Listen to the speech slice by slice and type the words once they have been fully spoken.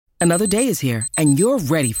Another day is here, and you're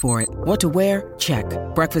ready for it. What to wear? Check.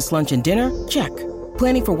 Breakfast, lunch, and dinner? Check.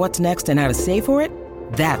 Planning for what's next and how to save for it?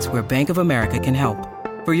 That's where Bank of America can help.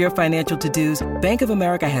 For your financial to-dos, Bank of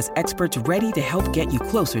America has experts ready to help get you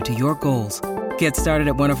closer to your goals. Get started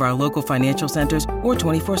at one of our local financial centers or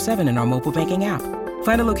 24/7 in our mobile banking app.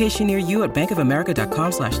 Find a location near you at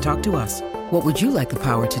bankofamerica.com/talktous. What would you like the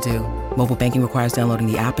power to do? Mobile banking requires downloading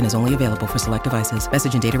the app and is only available for select devices.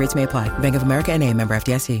 Message and data rates may apply. Bank of America N.A., member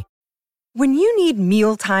FDIC. When you need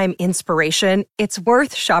mealtime inspiration, it's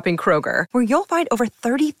worth shopping Kroger, where you'll find over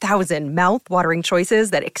 30,000 mouth-watering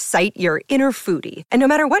choices that excite your inner foodie. And no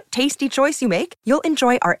matter what tasty choice you make, you'll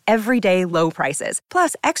enjoy our everyday low prices,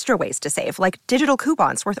 plus extra ways to save, like digital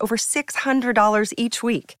coupons worth over $600 each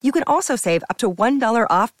week. You can also save up to $1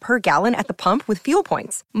 off per gallon at the pump with fuel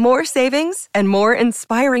points. More savings and more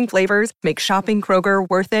inspiring flavors make shopping Kroger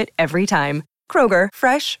worth it every time. Kroger,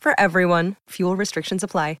 fresh for everyone. Fuel restrictions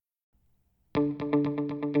apply.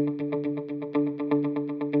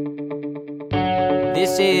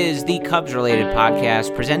 This is the Cubs-related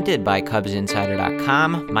podcast presented by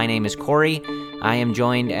CubsInsider.com. My name is Corey. I am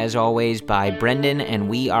joined, as always, by Brendan, and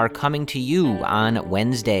we are coming to you on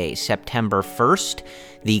Wednesday, September 1st.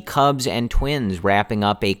 The Cubs and Twins wrapping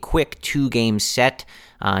up a quick two-game set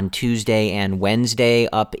on Tuesday and Wednesday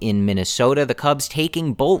up in Minnesota. The Cubs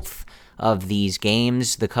taking both of these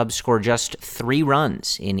games. The Cubs score just 3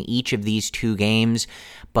 runs in each of these 2 games,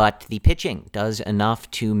 but the pitching does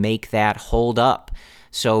enough to make that hold up.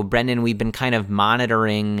 So, Brendan, we've been kind of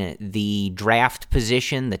monitoring the draft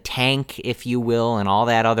position, the tank, if you will, and all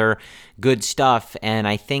that other good stuff. And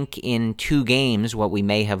I think in 2 games, what we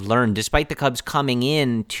may have learned, despite the Cubs coming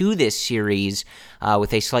in to this series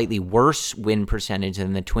with a slightly worse win percentage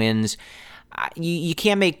than the Twins, you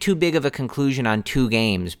can't make too big of a conclusion on 2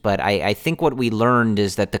 games, but I think what we learned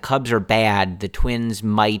is that the Cubs are bad. The Twins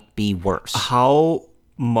might be worse. How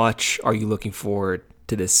much are you looking forward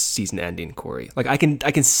to this season ending, Corey? Like I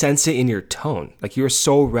can sense it in your tone. Like you're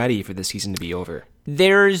so ready for the season to be over.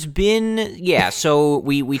 There's been, so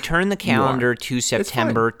we turn the calendar to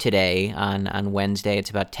September today on Wednesday. It's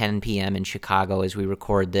about 10 p.m. in Chicago as we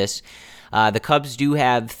record this. The Cubs do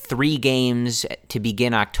have 3 games to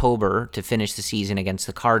begin October to finish the season against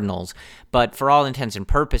the Cardinals, but for all intents and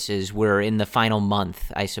purposes, we're in the final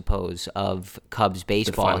month, I suppose, of Cubs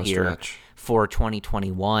baseball here stretch for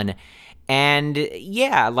 2021. And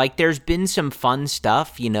there's been some fun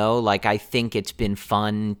stuff, I think it's been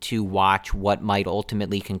fun to watch what might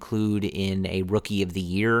ultimately conclude in a Rookie of the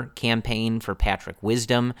Year campaign for Patrick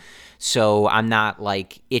Wisdom. So I'm not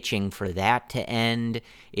itching for that to end.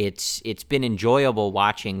 It's been enjoyable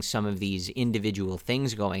watching some of these individual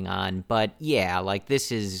things going on, but this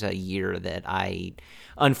is a year that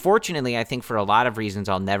unfortunately, I think for a lot of reasons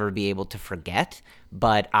I'll never be able to forget,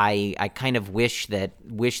 but I kind of wish that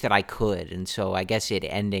I could, and so I guess it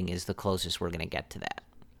ending is the closest we're going to get to that.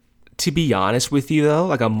 To be honest with you,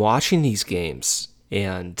 though, I'm watching these games,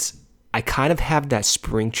 and I kind of have that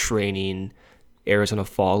spring training Arizona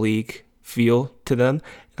Fall League feel to them.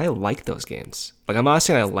 I like those games. I'm not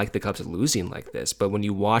saying I like the Cubs losing like this, but when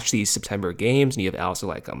you watch these September games and you have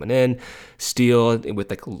Alzolay coming in, Steele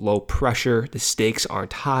with low pressure, the stakes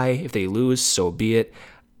aren't high. If they lose, so be it.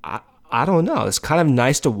 I don't know. It's kind of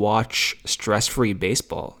nice to watch stress-free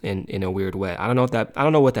baseball in a weird way. I don't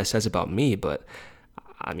know what that says about me, but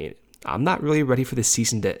I mean, I'm not really ready for the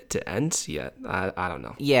season to end yet. I don't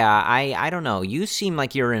know. Yeah, I don't know. You seem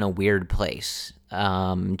like you're in a weird place.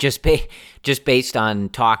 Just based on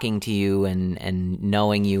talking to you and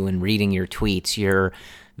knowing you and reading your tweets, you're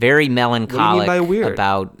very melancholic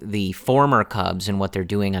about the former Cubs and what they're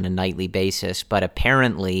doing on a nightly basis, but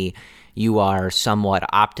apparently you are somewhat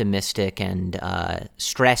optimistic and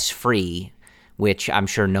stress-free, which I'm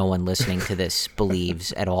sure no one listening to this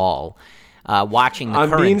believes at all. Watching the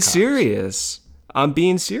current Cubs. I'm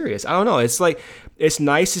being serious. I don't know. It's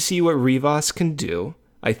nice to see what Rivas can do.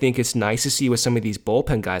 I think it's nice to see what some of these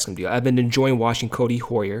bullpen guys can do. I've been enjoying watching Cody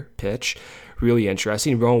Hoyer pitch. Really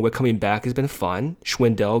interesting. Rowan Wick coming back has been fun.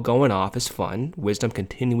 Schwindel going off is fun. Wisdom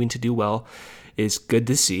continuing to do well is good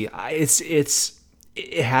to see.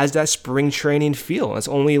 It has that spring training feel. It's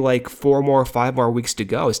only 5 more weeks to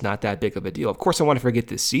go. It's not that big of a deal. Of course, I want to forget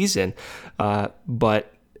this season,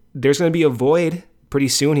 but there's going to be a void pretty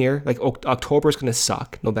soon here. October is going to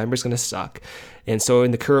suck. November is going to suck. And so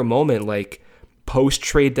in the current moment,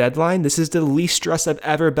 post-trade deadline, this is the least stressed I've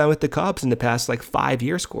ever been with the Cubs in the past 5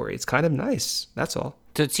 years, Corey. It's kind of nice. That's all.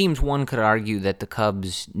 So it seems one could argue that the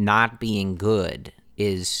Cubs not being good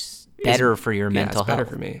is better for your mental health. Better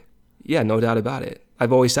for me. Yeah, no doubt about it.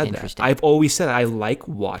 I've always said that. I've always said I like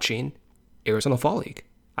watching Arizona Fall League.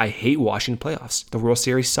 I hate watching playoffs. The World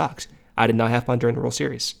Series sucked. I did not have fun during the World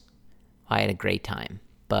Series. I had a great time,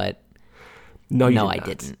 but No, I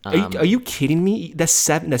didn't. Are you kidding me? The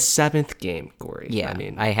seventh game, Corey. Yeah,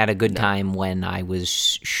 I had a good time when I was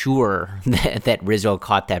sure that Rizzo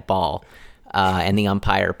caught that ball and the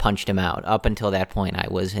umpire punched him out. Up until that point, I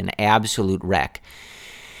was an absolute wreck.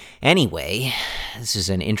 Anyway, this is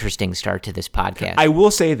an interesting start to this podcast. I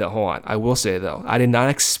will say though, I did not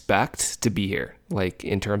expect to be here, like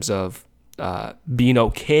in terms of being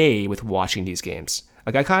okay with watching these games.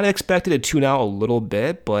 Like I kind of expected to tune out a little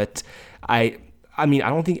bit, but I mean, I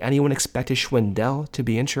don't think anyone expected Schwindel to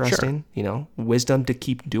be interesting. Sure. Wisdom to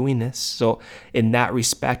keep doing this. So in that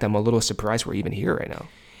respect, I'm a little surprised we're even here right now.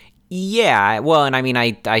 Yeah, well, and I mean,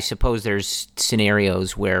 I suppose there's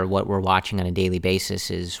scenarios where what we're watching on a daily basis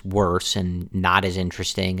is worse and not as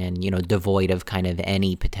interesting and, devoid of kind of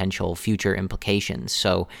any potential future implications.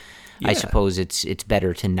 So yeah. I suppose it's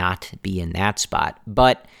better to not be in that spot.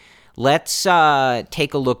 But let's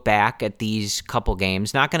take a look back at these couple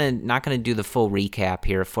games. Not gonna do the full recap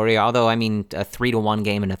here for you. Although I mean, a 3-1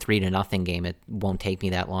 game and a 3-0 game, it won't take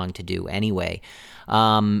me that long to do anyway.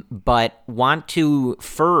 But want to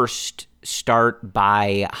first start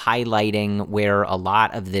by highlighting where a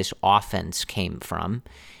lot of this offense came from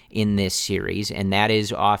in this series, and that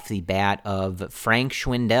is off the bat of Frank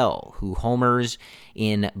Schwindel, who homers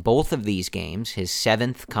in both of these games, his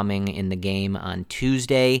 7th coming in the game on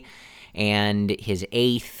Tuesday, and his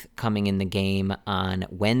 8th coming in the game on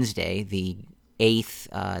Wednesday. The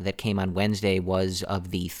 8th that came on Wednesday was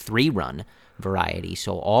of the 3-run variety,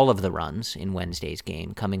 so all of the runs in Wednesday's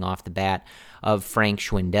game coming off the bat of Frank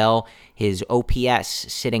Schwindel. His OPS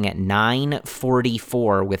sitting at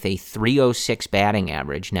 .944 with a .306 batting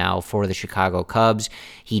average now for the Chicago Cubs.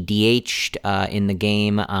 He DH'd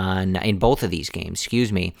in both of these games,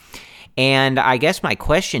 And I guess my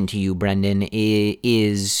question to you, Brendan,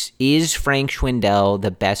 is Frank Schwindel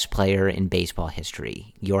the best player in baseball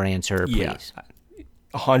history? Your answer, please. Yeah,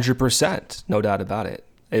 100%, no doubt about it.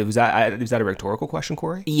 Was that a rhetorical question,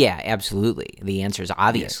 Corey? Yeah, absolutely. The answer is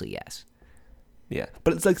obviously yes. Yeah,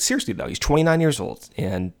 but it's like, seriously though, he's 29 years old,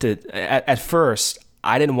 and at first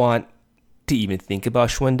I didn't want to even think about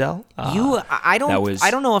Schwindel. I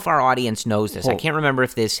don't know if our audience knows this. I can't remember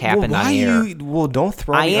if this happened on air. Don't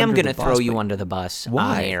throw me I am going to throw you under the bus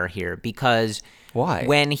on air here because why?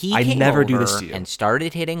 When he came over and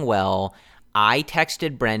started hitting well, I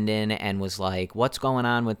texted Brendan and was like, what's going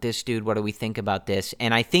on with this dude? What do we think about this?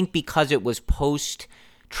 And I think because it was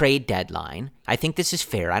post-trade deadline, I think this is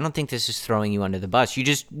fair. I don't think this is throwing you under the bus. You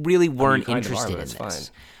just really weren't interested in this. Fine.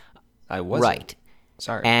 I wasn't. Right.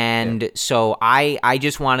 Sorry. And so I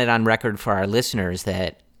just wanted on record for our listeners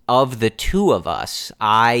that of the two of us,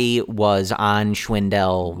 I was on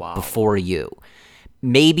Schwindel before you.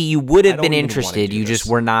 Maybe you would have been interested. You just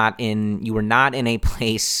were not in. You were not in a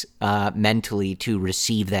place mentally to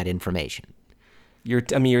receive that information. You're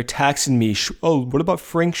texting me. What about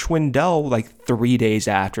Frank Schwindel? Like 3 days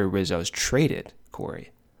after Rizzo's traded, Corey.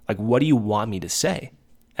 Like, what do you want me to say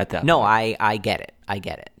at that? No, point? I get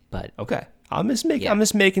it. But okay. I'm just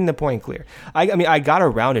making the point clear. I got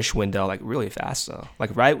around to Schwindel like really fast though.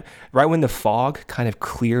 Like right when the fog kind of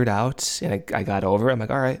cleared out and I got over it, I'm like,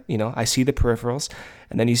 all right, I see the peripherals.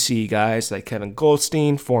 And then you see guys like Kevin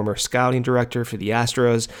Goldstein, former scouting director for the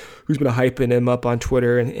Astros, who's been hyping him up on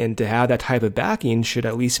Twitter, and to have that type of backing should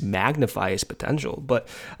at least magnify his potential. But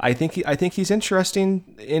I think he's interesting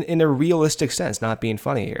in a realistic sense, not being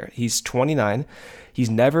funny here. He's 29. He's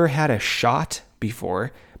never had a shot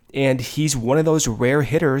before. And he's one of those rare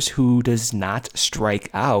hitters who does not strike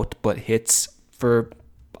out, but hits for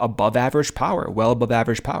well above average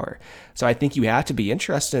power. So I think you have to be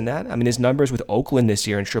interested in that. I mean, his numbers with Oakland this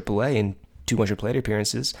year in AAA in 200 plate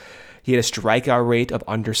appearances, he had a strikeout rate of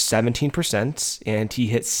under 17%, and he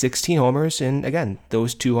hit 16 homers in, again,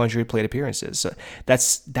 those 200 plate appearances. So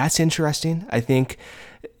that's interesting. I think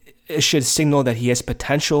it should signal that he has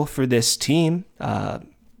potential for this team.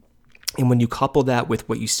 And when you couple that with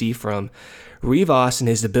what you see from Rivas and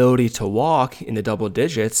his ability to walk in the double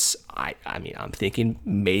digits, I'm thinking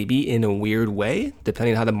maybe in a weird way,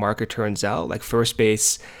 depending on how the market turns out, like first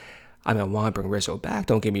base, I want to bring Rizzo back,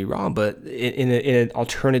 don't get me wrong, but in an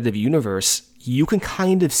alternative universe, you can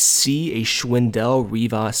kind of see a Schwindel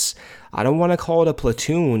Rivas, I don't want to call it a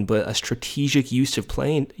platoon, but a strategic usage of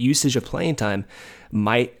playing time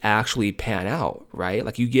might actually pan out, right?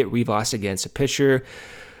 Like you get Rivas against a pitcher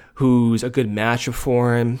who's a good matchup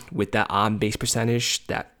for him with that on-base percentage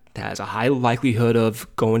that that has a high likelihood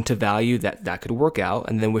of going to value, that could work out.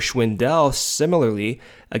 And then with Schwindel, similarly,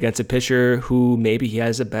 against a pitcher who maybe he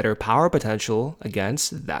has a better power potential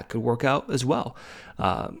against, that could work out as well.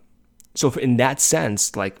 So in that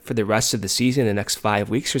sense, like for the rest of the season, the next 5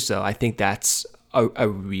 weeks or so, I think that's a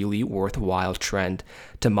really worthwhile trend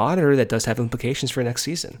to monitor that does have implications for next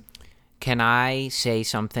season. Can I say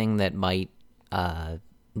something that might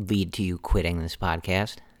lead to you quitting this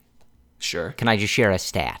podcast? Sure. Can I just share a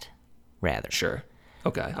stat, rather? Sure.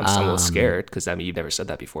 Okay. I'm just a little scared because, I mean, you've never said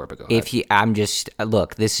that before, but go ahead.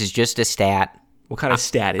 Look, this is just a stat. What kind of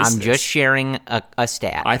stat is this? I'm just sharing a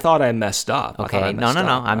stat. I thought I messed up. Okay. No.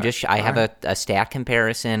 I have a stat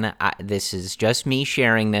comparison. This is just me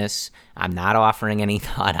sharing this. I'm not offering any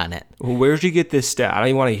thought on it. Well, where did you get this stat? I don't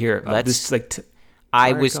even want to hear it.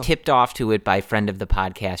 I was tipped off to it by friend of the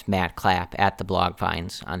podcast, Matt Clapp, at the Blog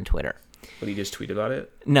Finds on Twitter. What, he just tweeted about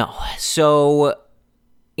it? No. So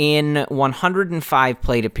in 105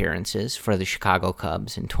 plate appearances for the Chicago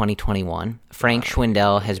Cubs in 2021, Frank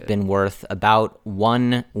Schwindel has been worth about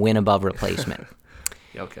 1 win above replacement.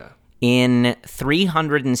 Okay. In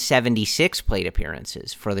 376 plate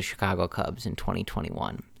appearances for the Chicago Cubs in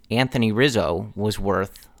 2021, Anthony Rizzo was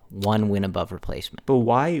worth 1 win above replacement. But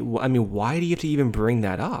why? I mean, why do you have to even bring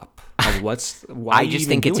that up? Why? I just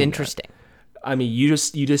think it's interesting. That? I mean, you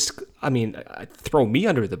just. I mean, throw me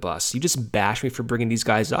under the bus. You just bash me for bringing these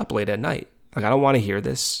guys up late at night. Like, I don't want to hear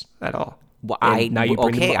this at all. Well, now you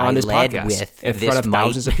bring them on this podcast in front of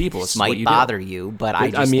thousands of people. This might bother you, but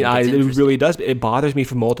I just think it really does. It bothers me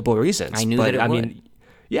for multiple reasons. I knew that it would.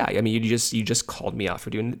 Yeah. I mean, you just called me out for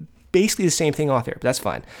doing basically the same thing off here, but that's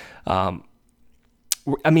fine.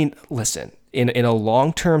 I mean, listen. In a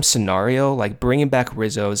long-term scenario, like bringing back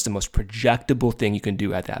Rizzo is the most projectable thing you can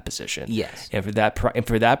do at that position. Yes. And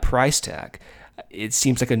for that price tag, it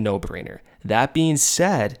seems like a no-brainer. That being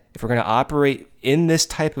said, if we're going to operate in this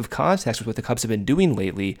type of context with what the Cubs have been doing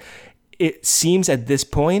lately, it seems at this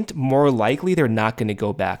point more likely they're not going to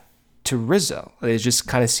go back to Rizzo. It just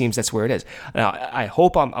kind of seems that's where it is. Now, I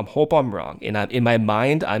hope I'm wrong. And in my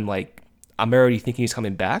mind, I'm already thinking he's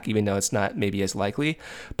coming back, even though it's not maybe as likely.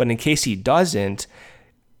 But in case he doesn't,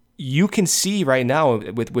 you can see right now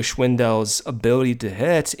with Schwindel's ability to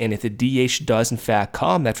hit, and if the DH does in fact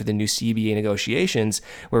come after the new CBA negotiations,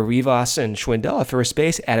 where Rivas and Schwindel at first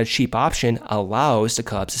base at a cheap option allows the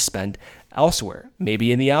Cubs to spend elsewhere,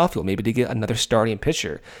 maybe in the outfield, maybe to get another starting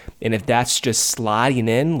pitcher. And if that's just sliding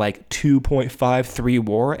in like 2.53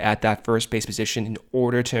 WAR at that first base position in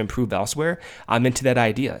order to improve elsewhere, I'm into that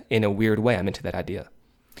idea. In a weird way, I'm into that idea.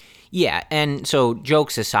 Yeah, and so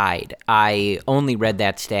jokes aside, I only read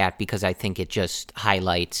that stat because I think it just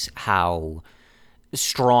highlights how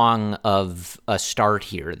strong of a start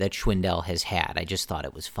here that Schwindel has had. I just thought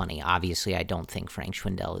it was funny. Obviously, I don't think Frank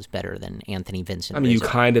Schwindel is better than Anthony Vincent. I mean, Rizzo. You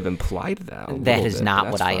kind of implied that. That is not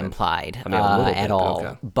what I implied at all.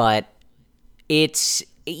 Okay. But it's,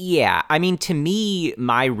 yeah, I mean, to me,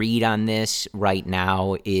 my read on this right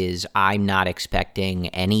now is I'm not expecting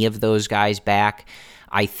any of those guys back.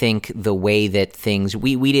 I think the way that things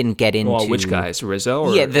we didn't get into. Well, which guys,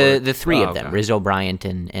 Rizzo? The three of them, okay. Rizzo, Bryant,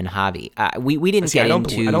 and Javi. We didn't get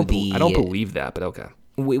into I don't believe that, but okay.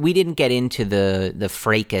 We didn't get into the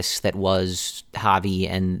fracas that was Javi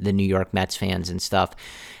and the New York Mets fans and stuff.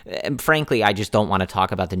 And frankly, I just don't want to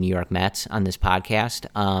talk about the New York Mets on this podcast.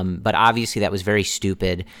 But obviously, that was very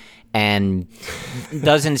stupid. And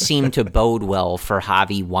doesn't seem to bode well for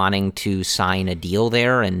Javi wanting to sign a deal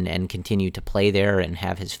there and continue to play there and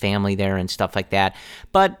have his family there and stuff like that.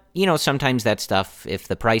 But, sometimes that stuff, if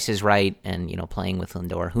the price is right and, playing with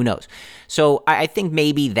Lindor, who knows? So I think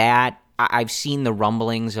maybe that I've seen the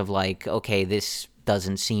rumblings of like, okay, this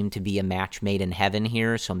doesn't seem to be a match made in heaven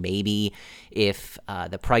here. So maybe if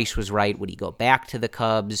the price was right, would he go back to the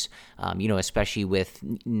Cubs? Especially with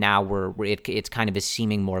now it's kind of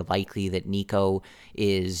seeming more likely that Nico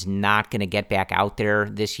is not going to get back out there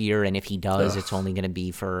this year. And if he does, it's only going to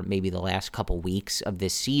be for maybe the last couple weeks of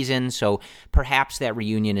this season. So perhaps that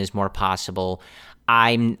reunion is more possible.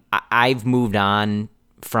 I've moved on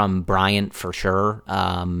from Bryant for sure.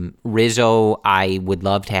 Rizzo, I would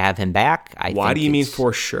love to have him back. Why do you mean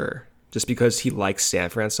for sure? Just because he likes San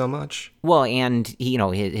Fran so much? Well, and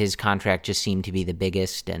his contract just seemed to be the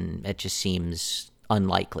biggest, and it just seems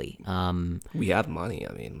unlikely. We have money.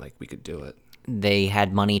 I mean, we could do it. They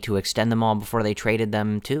had money to extend them all before they traded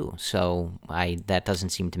them too, so that doesn't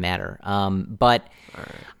seem to matter. But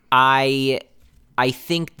right. I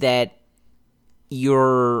think that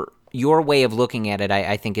your way of looking at it,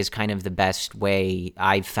 I think, is kind of the best way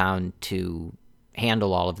I've found to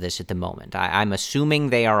handle all of this at the moment. I'm assuming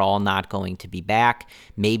they are all not going to be back.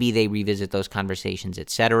 Maybe they revisit those conversations,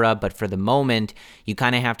 etc. But for the moment, you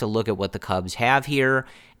kind of have to look at what the Cubs have here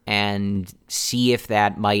and see if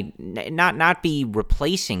that might not be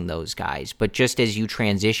replacing those guys, but just as you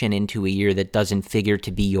transition into a year that doesn't figure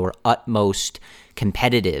to be your utmost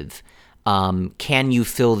competitive, can you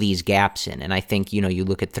fill these gaps in? And I think, you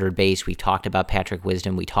look at third base. We talked about Patrick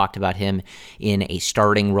Wisdom. We talked about him in a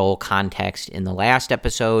starting role context in the last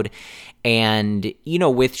episode. And,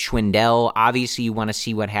 with Schwindel, obviously you want to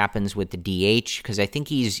see what happens with the DH, because I think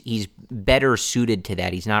he's better suited to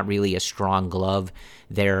that. He's not really a strong glove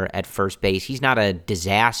there at first base. He's not a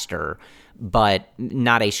disaster, but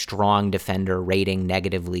not a strong defender, rating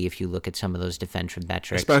negatively if you look at some of those defensive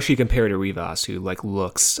metrics. Especially compared to Rivas, who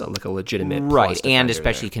looks like a legitimate right, plus and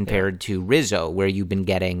especially there. Compared to Rizzo, where you've been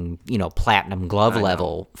getting platinum glove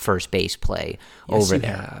level first base play over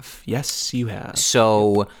there. Yes, you have.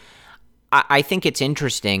 So I think it's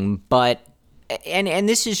interesting, but and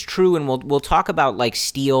this is true, and we'll talk about like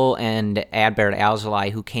Steele and Adbert Alzolay,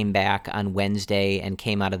 who came back on Wednesday and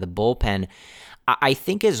came out of the bullpen. I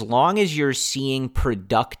think as long as you're seeing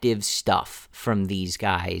productive stuff from these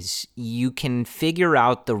guys, you can figure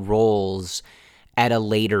out the roles at a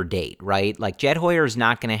later date, right? Like Jed Hoyer is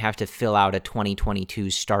not going to have to fill out a 2022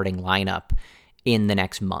 starting lineup in the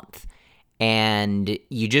next month. And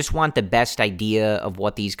you just want the best idea of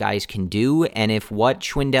what these guys can do. And if what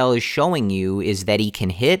Schwindel is showing you is that he can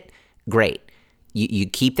hit, great. You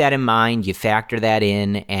keep that in mind, you factor that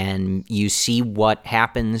in, and you see what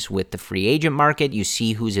happens with the free agent market. You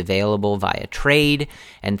see who's available via trade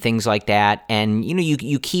and things like that. And,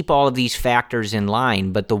 you keep all of these factors in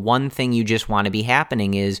line, but the one thing you just want to be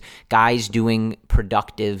happening is guys doing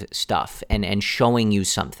productive stuff and showing you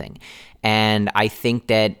something. And I think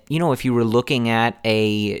that, if you were looking at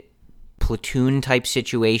a platoon type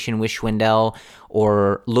situation with Schwindel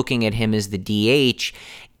or looking at him as the DH,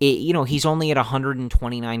 he's only at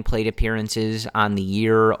 129 plate appearances on the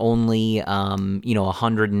year, only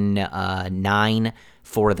 109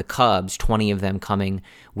 for the Cubs, 20 of them coming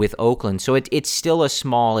with Oakland. So it's still a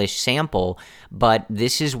smallish sample, but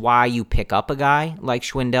this is why you pick up a guy like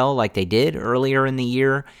Schwindel, like they did earlier in the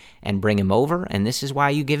year, and bring him over. And this is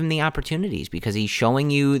why you give him the opportunities, because he's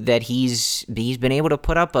showing you that he's been able to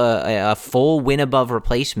put up a full win above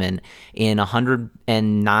replacement in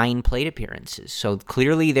 109 plate appearances. So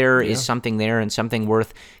clearly there is something there and something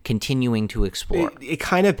worth continuing to explore. It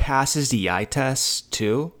kind of passes the eye test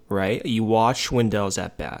too, right? You watch Schwindel's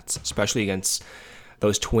at-bats, especially against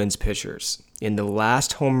those Twins pitchers. In the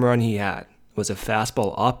last home run he had was a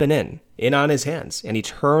fastball up and in on his hands, and he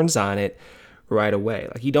turns on it right away.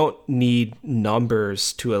 Like, you don't need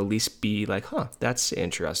numbers to at least be like, that's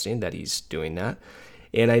interesting that he's doing that.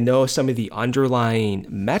 And I know some of the underlying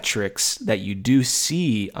metrics that you do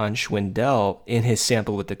see on Schwindel in his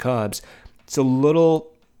sample with the Cubs, it's a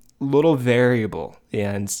little variable.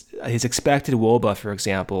 And his expected WOBA, for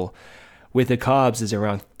example, with the Cubs is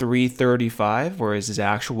around 335, whereas his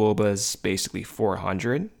actual WOBA is basically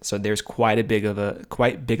 400. So there's quite big of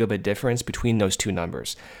a difference between those two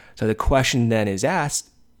numbers. So the question then is asked,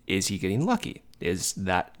 is he getting lucky? Is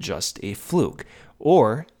that just a fluke?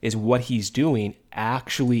 Or is what he's doing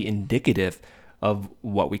actually indicative of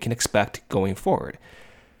what we can expect going forward?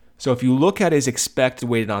 So if you look at his expected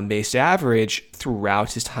weighted on base average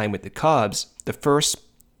throughout his time with the Cubs, the first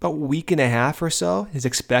about week and a half or so, his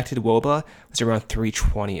expected WOBA was around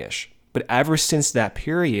 320-ish. But ever since that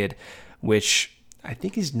period, which I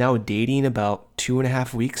think is now dating about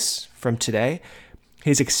 2.5 weeks from today,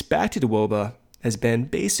 his expected WOBA has been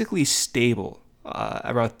basically stable,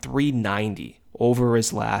 around 390 over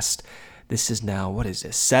his last,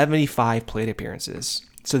 75 plate appearances.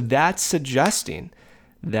 So that's suggesting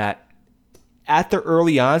that at the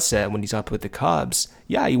early onset when he's up with the Cubs,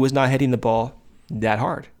 he was not hitting the ball that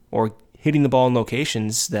hard or hitting the ball in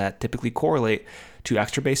locations that typically correlate to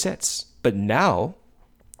extra base hits. But now,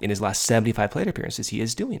 in his last 75 plate appearances, he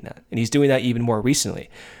is doing that. And he's doing that even more recently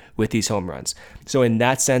with these home runs. So in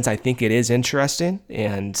that sense, I think it is interesting.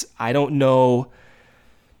 And I don't know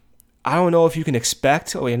if you can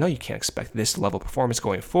expect, I know you can't expect this level of performance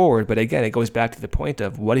going forward. But again, it goes back to the point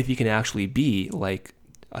of what if he can actually be like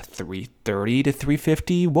a 330 to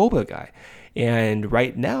 350 WOBA guy? And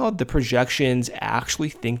right now, the projections actually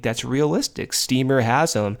think that's realistic. Steamer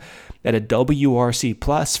has him at a WRC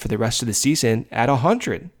plus for the rest of the season at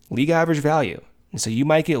 100, league average value. And so you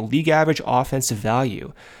might get league average offensive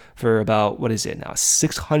value for about,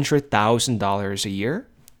 $600,000 a year.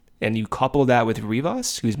 And you couple that with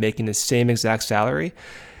Rivas, who's making the same exact salary,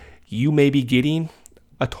 you may be getting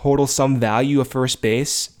a total sum value of first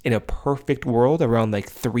base in a perfect world around like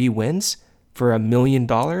 3 wins for $1 million,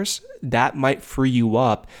 that might free you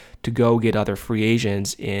up to go get other free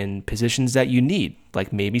agents in positions that you need,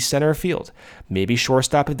 like maybe center field, maybe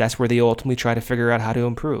shortstop, if that's where they ultimately try to figure out how to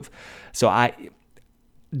improve. So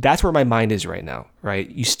that's where my mind is right now, right?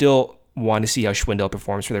 You still want to see how Schwindel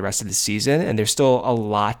performs for the rest of the season, and there's still a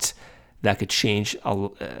lot that could change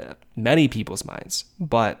many people's minds.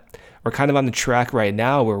 But we're kind of on the track right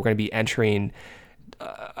now where we're going to be entering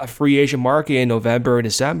a free agent market in November and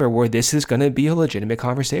December where this is going to be a legitimate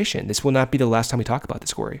conversation. This will not be the last time we talk about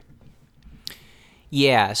this, Corey.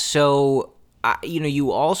 Yeah, so,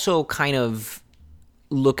 you also kind of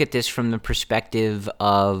look at this from the perspective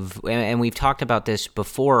of, and we've talked about this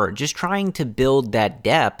before, just trying to build that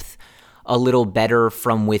depth a little better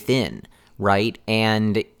from within, right?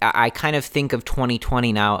 And I kind of think of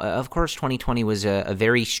 2020 now. Of course, 2020 was a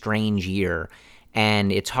very strange year,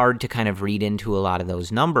 and it's hard to kind of read into a lot of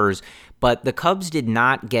those numbers, but the Cubs did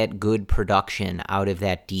not get good production out of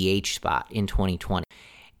that DH spot in 2020.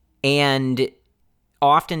 And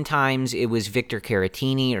oftentimes it was Victor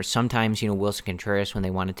Caratini, or sometimes, Wilson Contreras when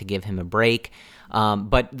they wanted to give him a break.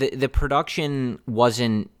 But the production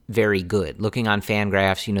wasn't very good. Looking on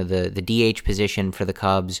Fangraphs, the DH position for the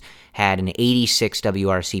Cubs had an 86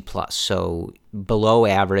 WRC plus, so below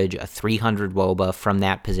average, a 300 WOBA from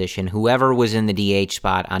that position, whoever was in the DH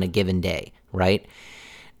spot on a given day, right?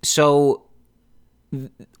 So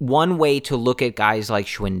one way to look at guys like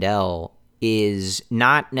Schwindel is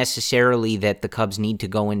not necessarily that the Cubs need to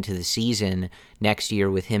go into the season next year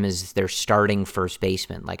with him as their starting first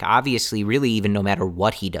baseman. Like, obviously, really, even no matter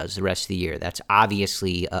what he does the rest of the year, that's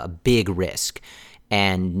obviously a big risk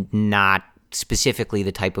and not specifically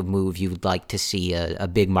the type of move you would like to see a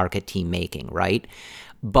big market team making, right?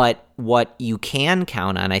 But what you can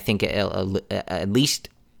count on, I think, at least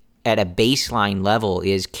at a baseline level,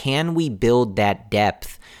 is can we build that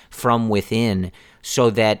depth from within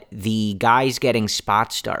so that the guys getting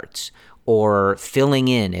spot starts or filling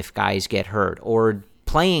in if guys get hurt or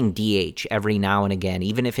playing DH every now and again,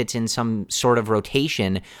 even if it's in some sort of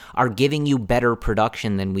rotation, are giving you better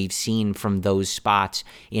production than we've seen from those spots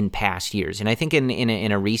in past years. And I think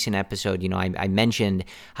in a recent episode, I mentioned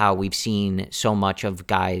how we've seen so much of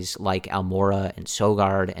guys like Almora and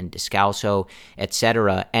Sogard and Descalso,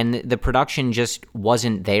 etc., and the production just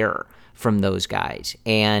wasn't there from those guys.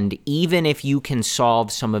 And even if you can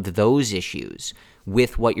solve some of those issues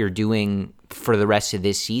with what you're doing for the rest of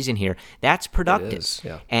this season here, that's productive. It is,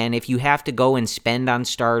 yeah. And if you have to go and spend on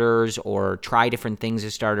starters or try different things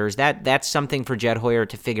as starters, that's something for Jed Hoyer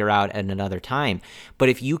to figure out at another time. But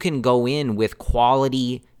if you can go in with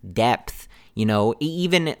quality depth,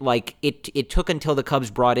 even like it took until the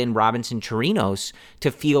Cubs brought in Robinson Chirinos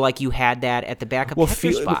to feel like you had that at the backup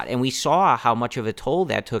catcher spot. And we saw how much of a toll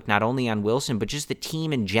that took, not only on Wilson, but just the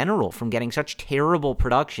team in general, from getting such terrible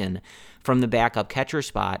production from the backup catcher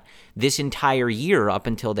spot this entire year up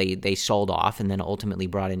until they sold off and then ultimately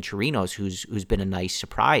brought in Chirinos, who's been a nice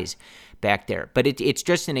surprise back there. But it's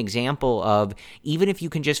just an example of, even if you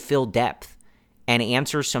can just fill depth and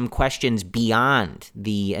answer some questions beyond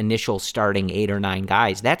the initial starting 8 or 9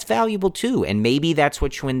 guys, that's valuable too. And maybe that's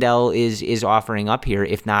what Schwindel is offering up here,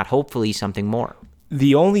 if not hopefully something more.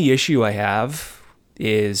 The only issue I have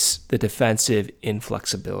is the defensive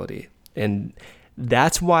inflexibility. And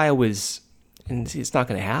that's why and it's not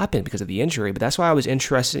going to happen because of the injury, but that's why I was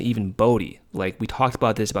interested in even Bodie. Like, we talked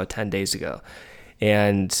about this about 10 days ago.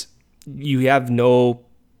 And you have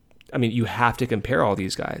to compare all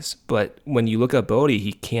these guys. But when you look at Bodie,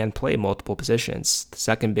 he can play multiple positions,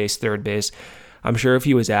 second base, third base. I'm sure if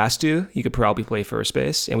he was asked to, he could probably play first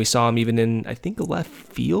base. And we saw him even in, I think, left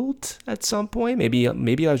field at some point. Maybe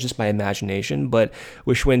that was just my imagination. But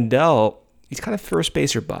with Schwindel, he's kind of first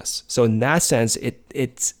base or bust. So in that sense,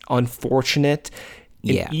 it's unfortunate.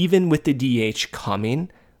 Yeah. And even with the DH coming,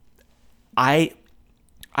 I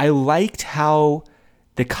liked how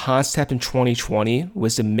the concept in 2020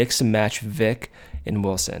 was to mix and match Vic and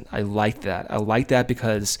Wilson. I like that. I like that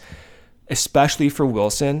because, especially for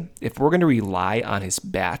Wilson, if we're going to rely on his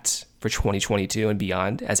bat for 2022 and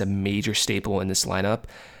beyond as a major staple in this lineup,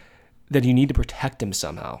 then you need to protect him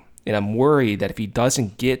somehow. And I'm worried that if he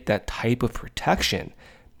doesn't get that type of protection,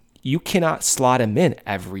 you cannot slot him in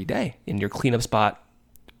every day in your cleanup spot,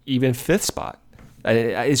 even fifth spot.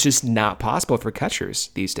 It's just not possible for catchers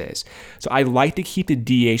these days. So I like to keep the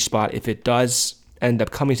DH spot, if it does end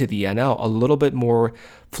up coming to the NL, a little bit more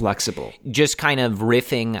flexible. Just kind of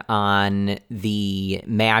riffing on the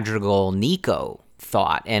Madrigal-Nico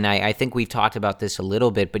thought, and I think we've talked about this a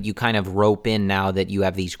little bit, but you kind of rope in now that you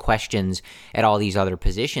have these questions at all these other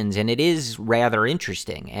positions, and it is rather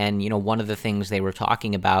interesting. And, one of the things they were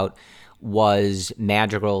talking about was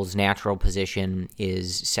Madrigal's natural position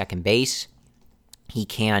is second base. He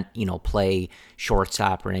can't, play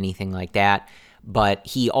shortstop or anything like that, but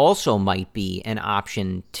he also might be an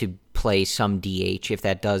option to play some DH if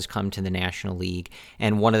that does come to the National League.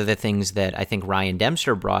 And one of the things that I think Ryan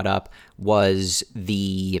Dempster brought up was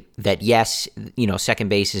that yes, second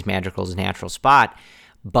base is Madrigal's natural spot,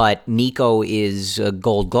 but Nico is a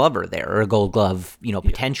Gold Glover there, or a Gold Glove,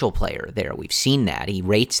 potential player there. We've seen that. He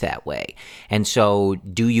rates that way. And so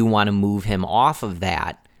do you want to move him off of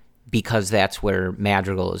that because that's where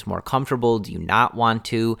Madrigal is more comfortable? Do you not want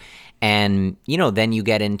to? And, then you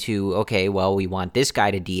get into, okay, well, we want this guy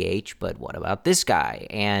to DH, but what about this guy?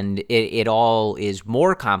 And it all is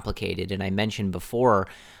more complicated. And I mentioned before,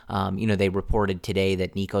 they reported today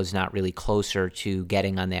that Nico's not really closer to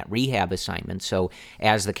getting on that rehab assignment. So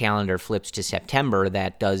as the calendar flips to September,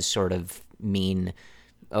 that does sort of mean,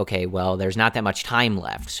 okay, well, there's not that much time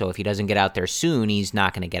left. So if he doesn't get out there soon, he's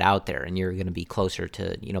not going to get out there, and you're going to be closer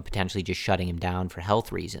to, potentially just shutting him down for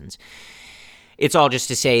health reasons. It's all just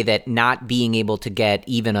to say that not being able to get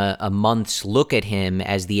even a month's look at him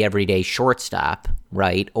as the everyday shortstop,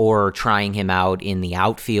 right, or trying him out in the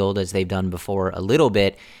outfield as they've done before a little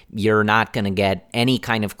bit, you're not going to get any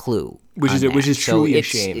kind of clue. Which is truly a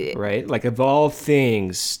shame, right? Like, of all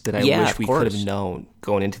things that I wish we could have known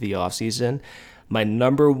going into the offseason, my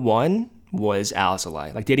number one was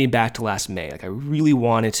Alzolay. Like, dating back to last May, like, I really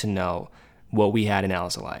wanted to know what we had in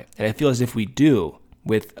Alzolay. And I feel as if we do,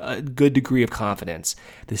 with a good degree of confidence.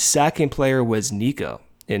 The second player was Nico.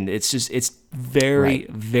 And it's very,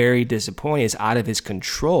 very disappointing. It's out of his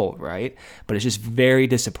control, right? But it's just very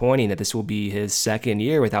disappointing that this will be his second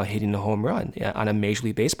year without hitting a home run on a Major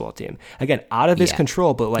League Baseball team. Again, out of his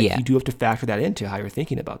control, but you do have to factor that into how you're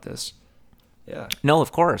thinking about this. Yeah. No,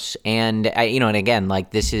 of course. And, and again,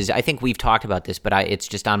 this is, I think we've talked about this, but it's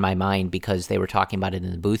just on my mind because they were talking about it in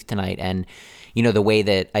the booth tonight. And, the way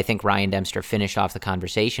that I think Ryan Dempster finished off the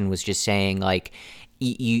conversation was just saying,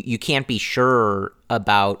 you can't be sure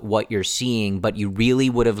about what you're seeing, but you really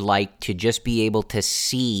would have liked to just be able to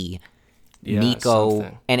see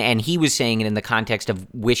Nico. And he was saying it in the context of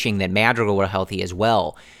wishing that Madrigal were healthy as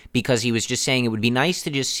well, because he was just saying it would be nice to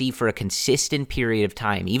just see for a consistent period of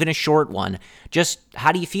time, even a short one, just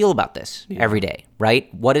how do you feel about this every day,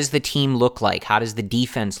 right? What does the team look like? How does the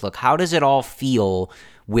defense look? How does it all feel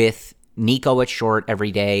with Nico at short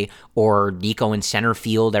every day, or Nico in center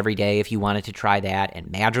field every day if you wanted to try that,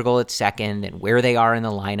 and Madrigal at second, and where they are in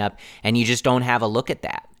the lineup, and you just don't have a look at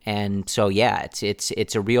that. And so,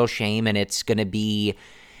 it's a real shame, and it's going to be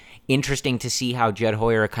interesting to see how Jed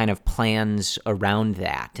Hoyer kind of plans around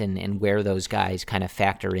that and where those guys kind of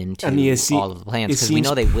factor into all of the plans, because we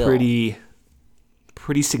know they will.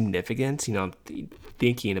 Pretty significant. I'm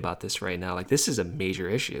thinking about this right now. This is a major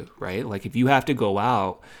issue, right? If you have to go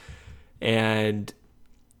out and,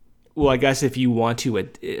 well, I guess if you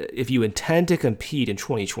intend to compete in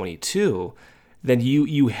 2022, then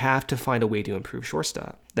you have to find a way to improve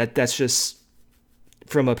shortstop. That's just,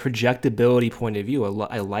 from a projectability point of view,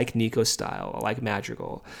 I like Nico's style. I like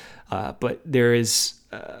Madrigal. But there is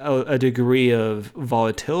a degree of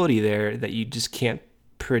volatility there that you just can't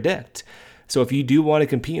predict. So if you do want to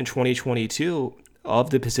compete in 2022,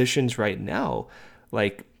 of the positions right now,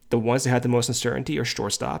 the ones that have the most uncertainty are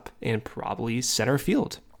shortstop and probably center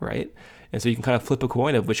field, right? And so you can kind of flip a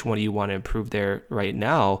coin of which one do you want to improve there right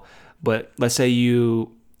now. But let's say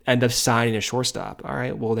you end up signing a shortstop. All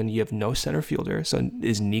right, well, then you have no center fielder. So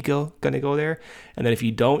is Nico going to go there? And then if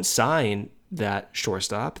you don't sign that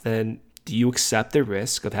shortstop, then do you accept the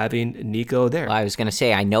risk of having Nico there? Well, I was going to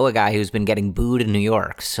say, I know a guy who's been getting booed in New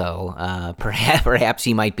York, so perhaps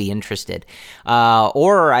he might be interested.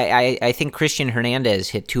 Or I think Christian Hernandez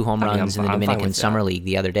hit 2 home runs in the Dominican Summer League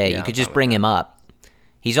the other day. You could just bring him up.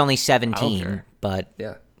 He's only 17, but,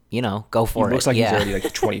 go for it. He looks like he's already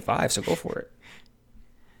 25, so go for it.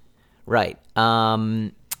 Right.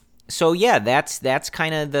 So, that's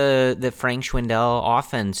kind of the Frank Schwindel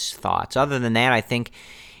offense thoughts. Other than that, I think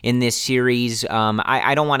in this series,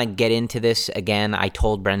 I don't want to get into this again. I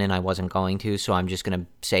told Brendan I wasn't going to, so I'm just going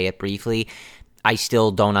to say it briefly. I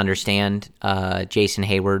still don't understand Jason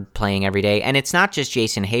Hayward playing every day. And it's not just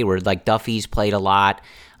Jason Hayward. Duffy's played a lot,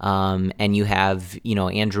 and you have,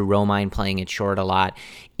 Andrew Romine playing at short a lot.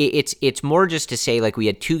 It's more just to say, we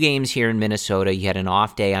had 2 games here in Minnesota. You had an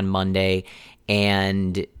off day on Monday,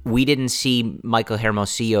 And we didn't see Michael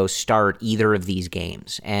Hermosillo start either of these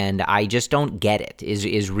games. And I just don't get it,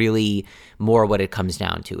 is really more what it comes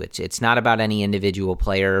down to. It's not about any individual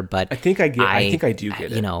player, but I think I do get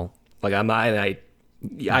it. You know, like I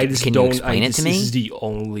just can don't. you explain it to me? This is the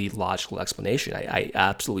only logical explanation. I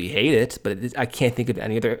absolutely hate it, but I can't think of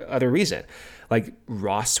any other reason. Like,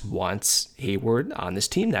 Ross wants Hayward on this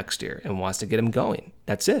team next year and wants to get him going.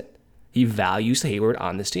 That's it. He values Hayward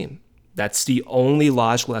on this team. That's the only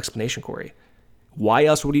logical explanation, Corey. Why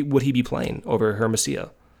else would he be playing over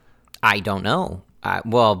Hermosillo? I don't know.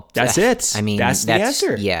 Well, that's it. I mean, that's the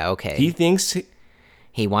answer. Yeah, okay. He thinks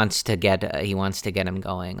he wants to get him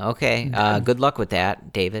going. Okay, good luck with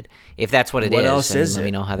that, David. If that's what it is, what else is let it?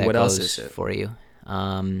 me know how that what goes else is it? for you.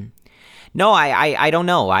 No, I don't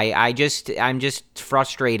know. I'm just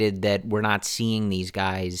frustrated that we're not seeing these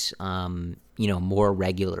guys, more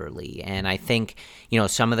regularly. And I think,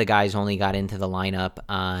 some of the guys only got into the lineup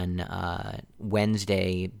on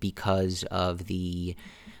Wednesday because of the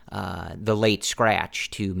late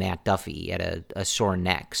scratch to Matt Duffy at a sore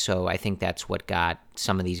neck. So I think that's what got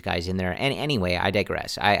some of these guys in there. And anyway, I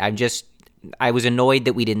digress. I was annoyed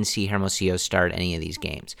that we didn't see Hermosillo start any of these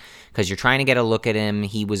games because you're trying to get a look at him.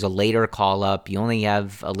 He was a later call-up. You only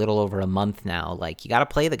have a little over a month now. Like, you got to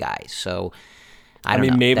play the guy. So, I don't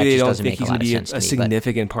know. Maybe they don't think make he's going to be a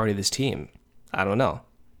significant part of this team. I don't know.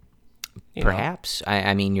 Perhaps.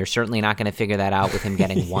 I mean, you're certainly not going to figure that out with him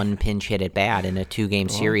getting one pinch hit at bat in a 2-game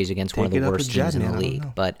series against one of the worst teams in the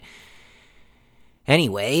league. But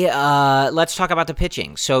anyway, let's talk about the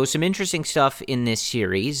pitching. So some interesting stuff in this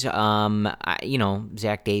series.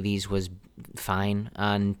 Zach Davies was fine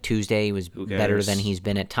on Tuesday. He was better than he's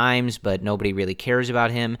been at times, but nobody really cares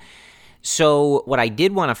about him. So what I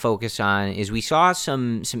did want to focus on is we saw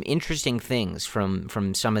some interesting things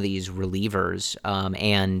from some of these relievers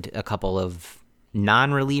and a couple of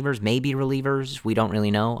non-relievers, maybe relievers, we don't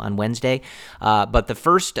really know, on Wednesday. But the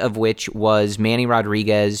first of which was Manny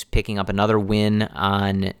Rodriguez picking up another win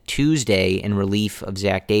on Tuesday in relief of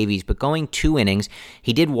Zach Davies, but going 2 innings.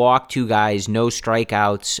 He did walk 2 guys, no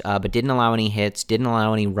strikeouts, but didn't allow any hits, didn't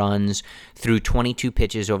allow any runs, threw 22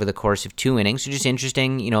 pitches over the course of 2 innings. So just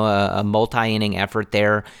interesting, a multi-inning effort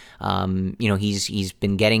there. He's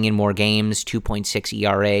been getting in more games, 2.6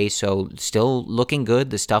 ERA, so still looking good.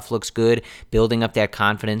 The stuff looks good, building up that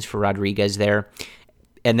confidence for Rodriguez there.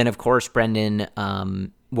 And then, of course, Brendan,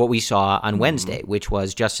 what we saw on Wednesday, which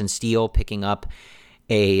was Justin Steele picking up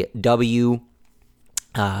a W,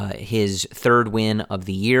 his 3rd win of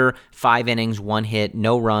the year, 5 innings, 1 hit,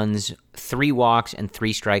 no runs, 3 walks, and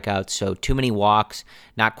 3 strikeouts. So too many walks,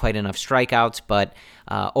 not quite enough strikeouts, but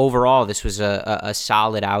overall this was a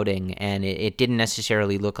solid outing, and it didn't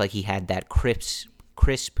necessarily look like he had that crisp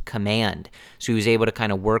command. So he was able to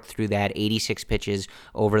kind of work through that 86 pitches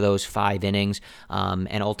over those 5 innings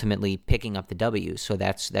and ultimately picking up the W. So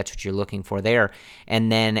that's what you're looking for there.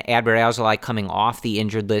 And then Adbert Alzolay coming off the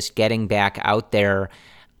injured list, getting back out there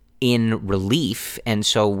in relief, and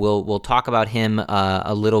so we'll talk about him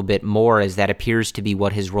a little bit more, as that appears to be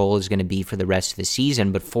what his role is going to be for the rest of the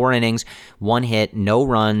season. But 4 innings, 1 hit, no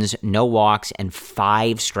runs, no walks, and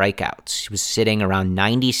 5 strikeouts. He was sitting around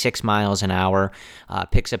 96 miles an hour,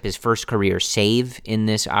 picks up his first career save in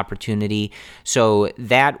this opportunity. So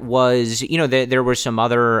that was, there were some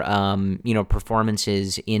other,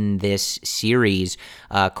 performances in this series.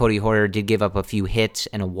 Cody Hoyer did give up a few hits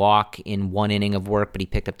and a walk in 1 inning of work, but he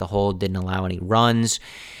picked up the hold, didn't allow any runs.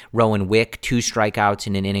 Rowan Wick, 2 strikeouts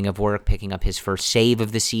in an inning of work, picking up his first save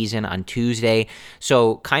of the season on Tuesday.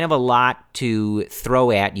 So kind of a lot to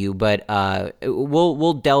throw at you, but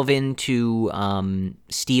we'll delve into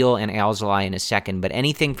Steele and Alzolay in a second. But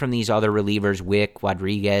anything from these other relievers, Wick,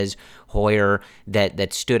 Rodriguez, Hoyer,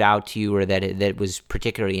 that stood out to you or that was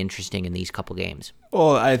particularly interesting in these couple games?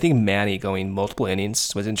 Well, I think Manny going multiple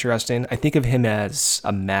innings was interesting. I think of him as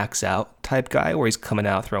a max out type guy where he's coming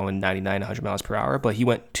out throwing 99, 100 miles per hour, but he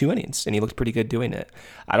went 2 innings and he looked pretty good doing it.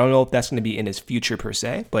 I don't know if that's going to be in his future per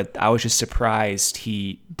se, but I was just surprised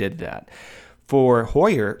he did that. For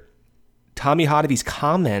Hoyer, Tommy Hotovy's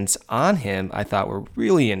comments on him I thought were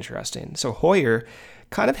really interesting. So Hoyer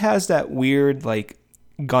kind of has that weird,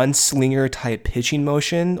 gunslinger type pitching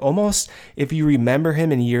motion, almost, if you remember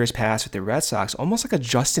him in years past with the Red Sox, almost like a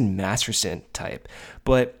Justin Masterson type.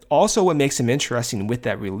 But also what makes him interesting with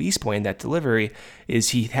that release point and that delivery is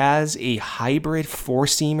he has a hybrid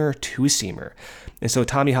 4-seamer, 2-seamer. And so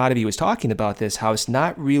Tommy Hotovy was talking about this, how it's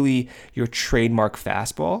not really your trademark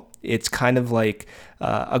fastball. It's kind of like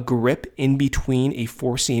a grip in between a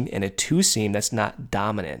 4-seam and a 2-seam that's not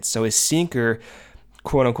dominant. So his sinker,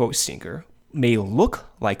 quote unquote sinker, may look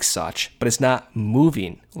like such, but it's not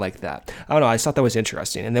moving like that. I don't know. I just thought that was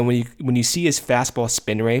interesting. And then when you see his fastball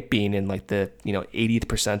spin rate being in like the 80th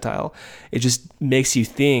percentile, it just makes you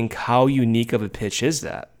think, how unique of a pitch is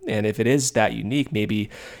that? And if it is that unique, maybe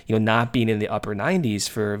not being in the upper 90s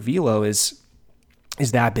for velo is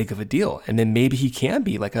that big of a deal. And then maybe he can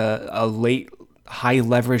be like a late high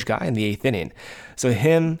leverage guy in the 8th inning. So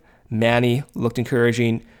him, Manny looked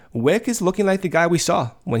encouraging. Wick is looking like the guy we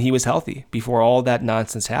saw when he was healthy, before all that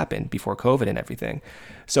nonsense happened, before COVID and everything.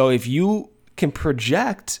 So if you can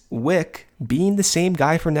project Wick being the same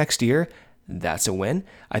guy for next year, that's a win.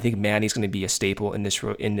 I think Manny's going to be a staple in this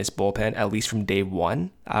bullpen, at least from day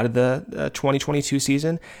one out of the 2022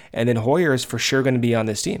 season. And then Hoyer is for sure going to be on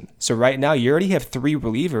this team. So right now, you already have 3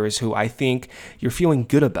 relievers who I think you're feeling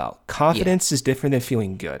good about. Confidence is different than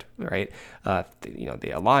feeling good, right?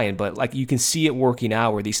 They align, but like you can see it working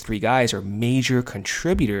out where these 3 guys are major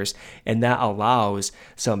contributors, and that allows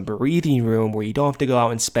some breathing room where you don't have to go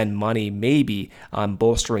out and spend money maybe on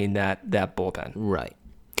bolstering that bullpen. Right.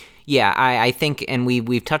 Yeah, I think, and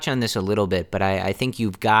we've touched on this a little bit, but I think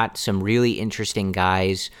you've got some really interesting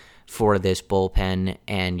guys for this bullpen,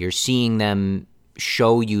 and you're seeing them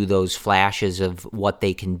show you those flashes of what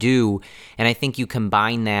they can do. And I think you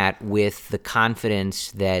combine that with the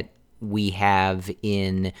confidence that we have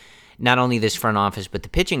in not only this front office, but the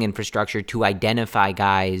pitching infrastructure to identify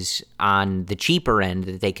guys on the cheaper end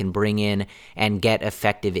that they can bring in and get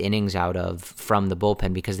effective innings out of from the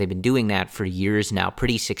bullpen, because they've been doing that for years now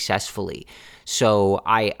pretty successfully. So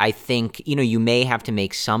I think, you may have to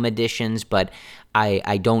make some additions, but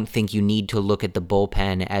I don't think you need to look at the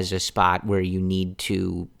bullpen as a spot where you need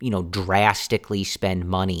to, drastically spend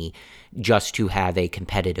money just to have a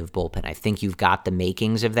competitive bullpen. I think you've got the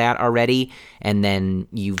makings of that already, and then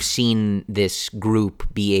you've seen this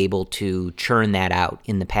group be able to churn that out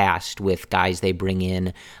in the past with guys they bring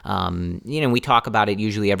in. We talk about it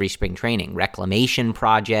usually every spring training, reclamation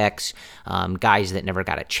projects, guys that never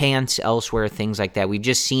got a chance elsewhere, things like that. We've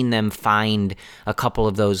just seen them find a couple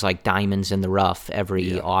of those like diamonds in the rough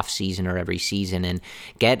every off season or every season and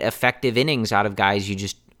get effective innings out of guys you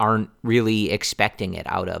just aren't really expecting it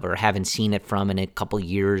out of or haven't seen it from in a couple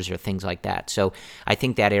years or things like that. So I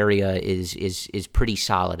think that area is pretty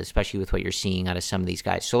solid, especially with what you're seeing out of some of these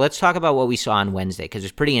guys. So let's talk about what we saw on Wednesday, because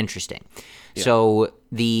it's pretty interesting. Yeah. So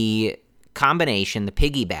the combination, the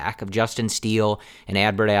piggyback of Justin Steele and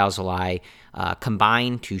Adbert Alzolay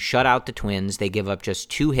combined to shut out the Twins. They give up just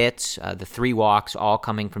 2 hits, the 3 walks, all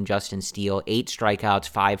coming from Justin Steele, 8 strikeouts,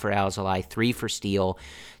 5 for Alzolay, 3 for Steele.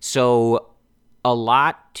 So a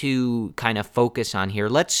lot to kind of focus on here.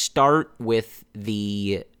 Let's start with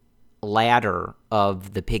the ladder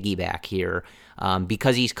of the piggyback here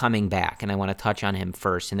because he's coming back, and I want to touch on him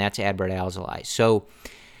first, and that's Adbert Alzolay. So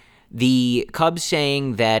the Cubs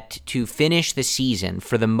saying that to finish the season,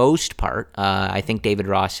 for the most part, I think David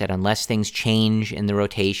Ross said, unless things change in the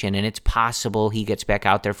rotation, and it's possible he gets back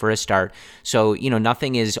out there for a start. So,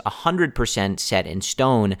 nothing is 100% set in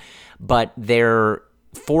stone, but they're,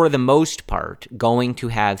 for the most part, going to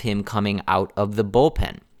have him coming out of the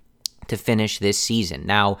bullpen to finish this season.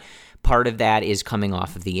 Now, part of that is coming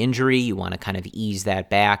off of the injury. You want to kind of ease that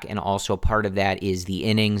back. And also part of that is the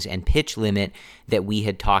innings and pitch limit that we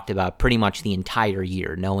had talked about pretty much the entire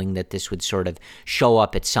year, knowing that this would sort of show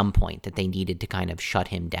up at some point, that they needed to kind of shut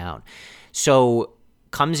him down. So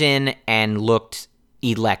comes in and looked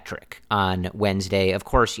electric on Wednesday. Of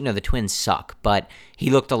course, the Twins suck, but he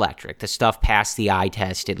looked electric. The stuff passed the eye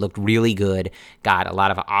test. It looked really good. Got a lot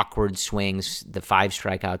of awkward swings, the 5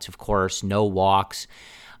 strikeouts, of course, no walks.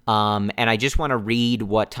 And I just want to read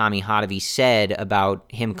what Tommy Hotovy said about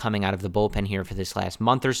him coming out of the bullpen here for this last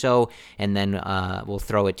month or so, and then we'll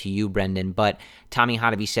throw it to you, Brendan. But Tommy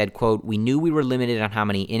Hotovy said, quote, "We knew we were limited on how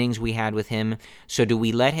many innings we had with him, so do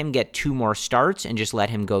we let him get 2 more starts and just let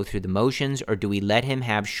him go through the motions, or do we let him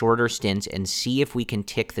have shorter stints and see if we can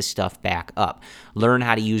tick the stuff back up? Learn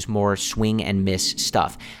how to use more swing and miss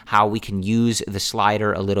stuff, how we can use the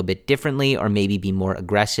slider a little bit differently or maybe be more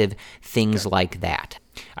aggressive, things like that."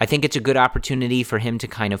 I think it's a good opportunity for him to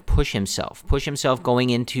kind of push himself going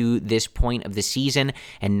into this point of the season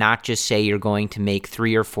and not just say you're going to make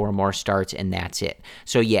 3 or 4 more starts and that's it.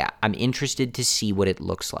 So yeah, I'm interested to see what it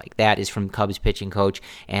looks like. That is from Cubs pitching coach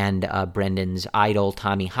and Brendan's idol,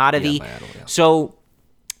 Tommy Hotovy. Yeah, my idol, yeah. So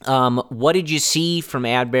what did you see from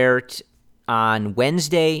Adbert on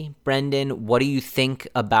Wednesday, Brendan, what do you think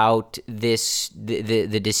about this,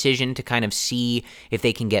 the decision to kind of see if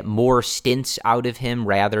they can get more stints out of him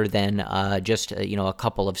rather than just a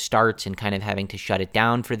couple of starts and kind of having to shut it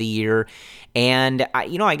down for the year? And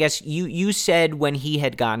I guess you said when he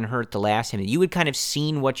had gotten hurt the last time, you had kind of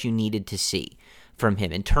seen what you needed to see from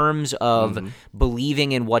him in terms of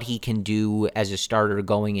believing in what he can do as a starter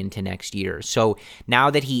going into next year. So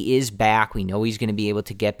now that he is back, we know he's going to be able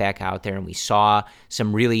to get back out there, and we saw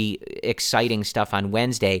some really exciting stuff on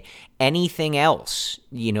Wednesday. Anything else,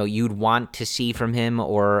 you'd want to see from him,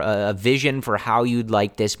 or a vision for how you'd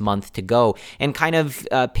like this month to go? And kind of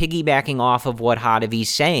piggybacking off of what Hadavi's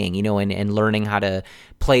saying, and learning how to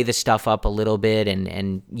play the stuff up a little bit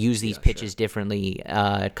and use these pitches differently,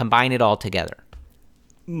 combine it all together.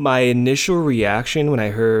 My initial reaction when I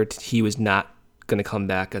heard he was not going to come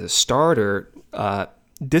back as a starter,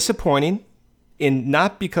 disappointing, and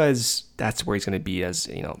not because that's where he's going to be as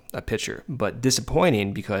a pitcher, but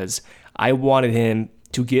disappointing because I wanted him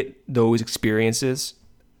to get those experiences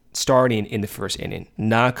starting in the first inning,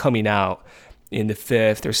 not coming out in the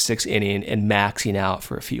fifth or sixth inning and maxing out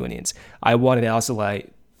for a few innings. I wanted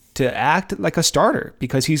Alzolay to act like a starter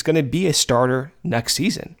because he's going to be a starter next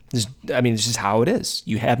season. It's just how it is.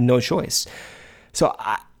 You have no choice. So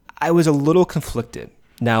I was a little conflicted.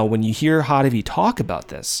 Now, when you hear Hadavi talk about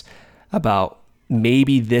this, about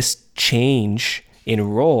maybe this change in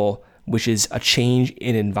role, which is a change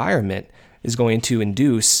in environment, is going to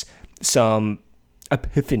induce some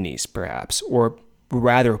epiphanies, perhaps, or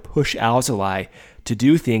rather push Alzolay to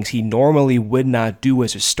do things he normally would not do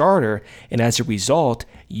as a starter, and as a result,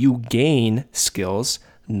 you gain skills,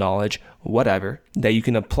 knowledge, whatever, that you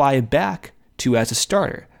can apply back to as a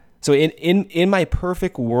starter. So in my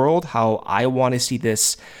perfect world, how I want to see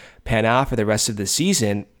this pan out for the rest of the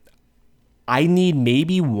season, I need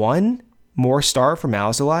maybe one more start from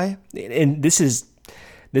Alzolay, and this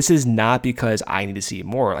is not because I need to see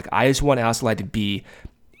more. Like, I just want Alzolay to be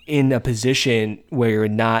in a position where you're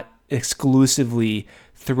not exclusively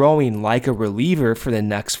throwing like a reliever for the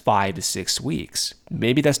next 5 to 6 weeks.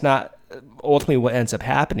 Maybe that's not ultimately what ends up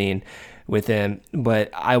happening with him, but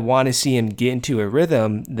I want to see him get into a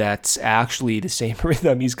rhythm that's actually the same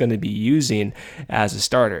rhythm he's going to be using as a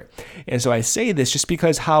starter. And so I say this just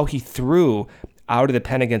because how he threw out of the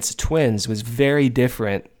pen against the Twins was very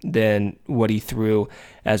different than what he threw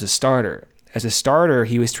as a starter. As a starter,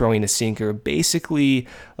 he was throwing a sinker basically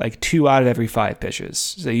like 2 out of every 5 pitches.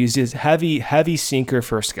 So he used his heavy sinker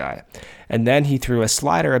first guy. And then he threw a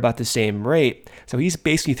slider about the same rate. So he's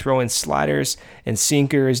basically throwing sliders and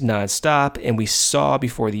sinkers nonstop. And we saw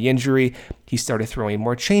before the injury, he started throwing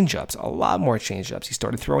more changeups, a lot more changeups. He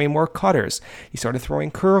started throwing more cutters. He started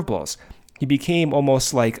throwing curveballs. He became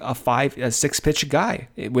almost like a 6-pitch guy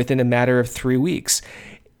within a matter of 3 weeks.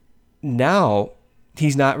 Now,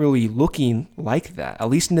 he's not really looking like that, at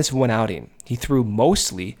least in this one outing. He threw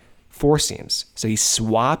mostly 4-seams. So he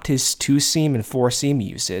swapped his 2-seam and 4-seam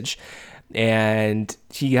usage, and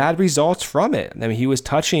he had results from it. I mean, he was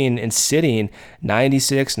touching and sitting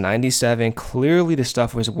 96, 97. Clearly the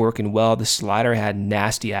stuff was working well. The slider had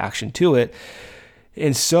nasty action to it.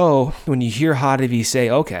 And so when you hear Hadavi say,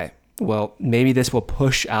 okay, well, maybe this will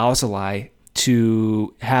push Alzolay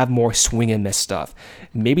to have more swing and miss stuff.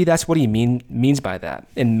 Maybe that's what he means by that.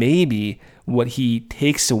 And maybe what he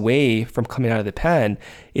takes away from coming out of the pen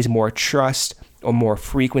is more trust or more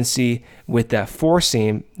frequency with that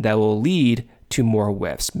 4-seam that will lead to more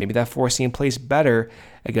whiffs. Maybe that 4-seam plays better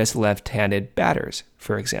against left-handed batters,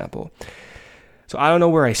 for example. So I don't know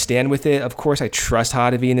where I stand with it. Of course, I trust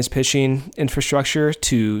Hadavi in his pitching infrastructure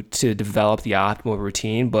to develop the optimal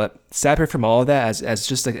routine. But separate from all of that,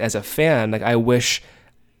 as a fan, like I wish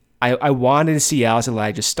I wanted to see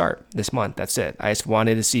Alzolay just start this month. That's it. I just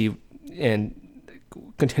wanted to see and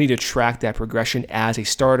continue to track that progression as a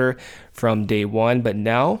starter from day one. But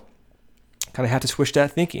now, kind of have to switch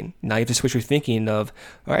that thinking. Now you have to switch your thinking of,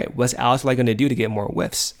 all right, what's Alzolay going to do to get more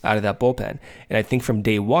whiffs out of that bullpen? And I think from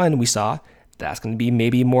day one we saw that's going to be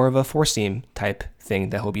maybe more of a 4-seam type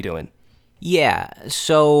thing that he'll be doing. Yeah,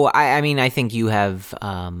 so I mean, I think you have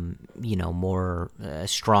more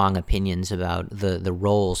strong opinions about the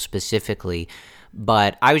role specifically,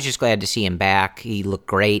 but I was just glad to see him back. He looked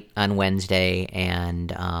great on Wednesday, and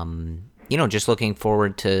just looking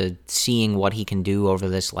forward to seeing what he can do over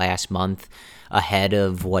this last month ahead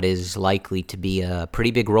of what is likely to be a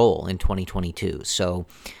pretty big role in 2022. So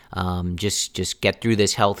just get through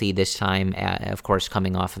this healthy this time, of course,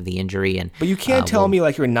 coming off of the injury. But you can't tell me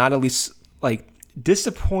like you're not at least, like,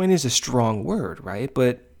 disappointed is a strong word, right?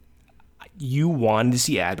 But you wanted to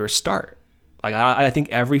see Adbert start. Like, I think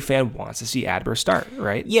every fan wants to see Adbert start,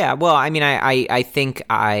 right? Yeah, well, I mean, I think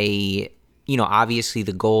obviously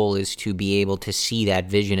the goal is to be able to see that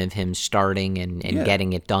vision of him starting and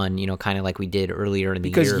getting it done, kind of like we did earlier in the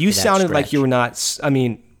year. Because you sounded like you were not, I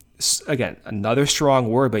mean, again, another strong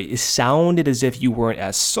word, but it sounded as if you weren't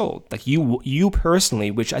as sold. Like you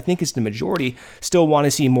personally, which I think is the majority, still want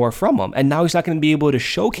to see more from him. And now he's not going to be able to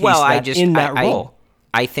showcase that role.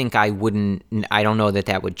 I think I don't know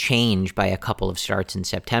that would change by a couple of starts in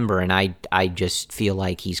September. And I just feel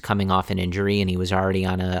like he's coming off an injury and he was already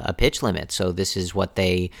on a pitch limit. So this is what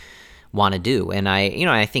they want to do. And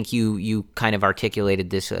I think you kind of articulated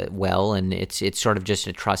this well, and it's sort of just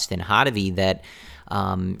a trust in Hottovy that,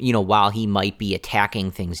 while he might be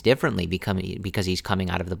attacking things differently because he's coming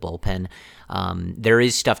out of the bullpen, there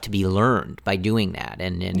is stuff to be learned by doing that.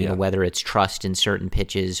 And whether it's trust in certain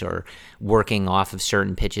pitches or working off of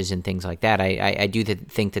certain pitches and things like that, I do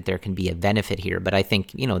think that there can be a benefit here. But I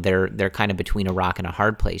think, they're kind of between a rock and a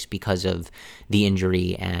hard place because of the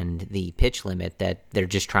injury and the pitch limit, that they're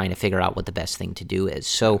just trying to figure out what the best thing to do is.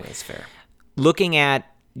 So that's fair. Looking at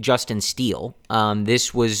Justin Steele,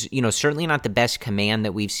 this was, certainly not the best command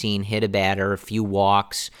that we've seen. Hit a batter, a few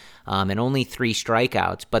walks, and only 3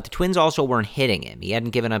 strikeouts. But the Twins also weren't hitting him. He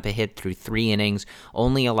hadn't given up a hit through 3 innings,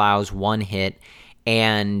 only allows 1 hit.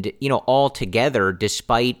 And, altogether,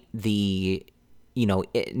 despite the,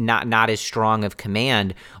 not as strong of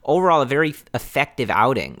command, overall a very effective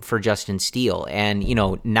outing for Justin Steele. And,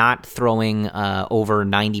 not throwing over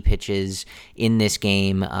 90 pitches in this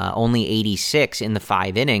game, only 86 in the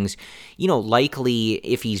 5 innings. Likely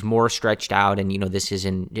if he's more stretched out and, this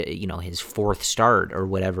isn't, his 4th start or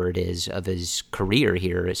whatever it is of his career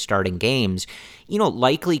here, starting games,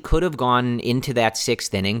 likely could have gone into that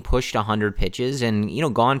 6th inning, pushed 100 pitches and,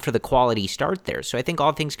 gone for the quality start there. So I think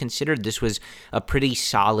all things considered, this was a pretty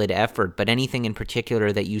solid effort. But anything in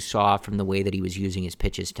particular that you saw from the way that he was using his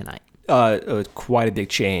pitches tonight? Quite a big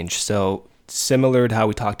change. So similar to how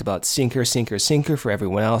we talked about sinker for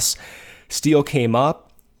everyone else, Steele came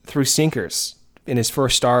up through sinkers in his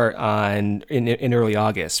first start in early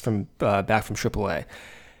August back from AAA.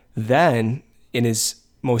 Then in his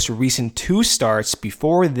most recent 2 starts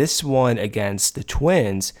before this one against the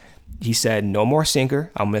Twins, he said, no more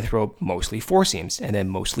sinker. I'm going to throw mostly 4-seams and then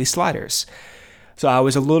mostly sliders. So I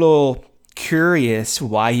was a little curious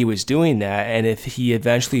why he was doing that and if he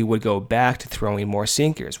eventually would go back to throwing more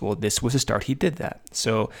sinkers. Well, this was a start he did that.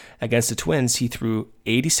 So against the Twins, he threw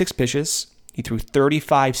 86 pitches. He threw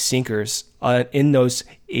 35 sinkers in those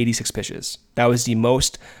 86 pitches. That was the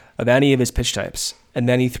most of any of his pitch types. And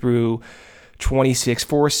then he threw 26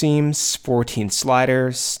 4-seams, 14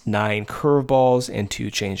 sliders, 9 curveballs, and 2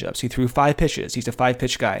 changeups. He threw 5 pitches. He's a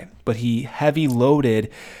 5-pitch guy, but he heavy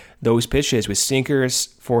loaded those pitches with sinkers,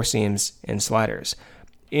 4-seams, and sliders.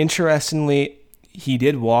 Interestingly, he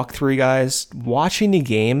did walk 3 guys. Watching the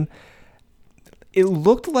game, it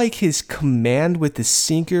looked like his command with the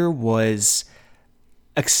sinker was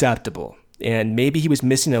acceptable. And maybe he was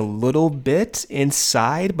missing a little bit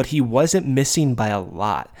inside, but he wasn't missing by a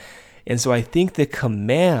lot. And so I think the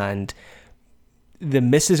command, the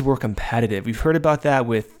misses were competitive. We've heard about that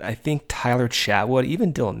with, I think, Tyler Chatwood,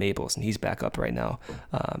 even Dylan Maples, and he's back up right now,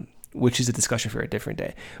 which is a discussion for a different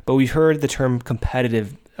day. But we've heard the term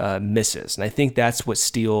competitive misses, and I think that's what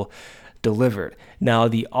Steele delivered. Now,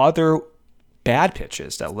 the other bad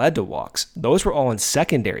pitches that led to walks, those were all in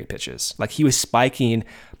secondary pitches. Like he was spiking,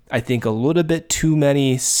 I think, a little bit too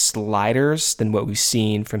many sliders than what we've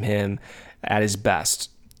seen from him at his best.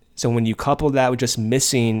 So when you couple that with just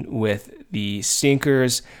missing with the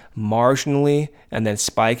sinkers marginally and then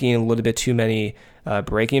spiking a little bit too many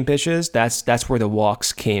breaking pitches, that's where the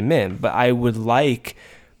walks came in. But I would like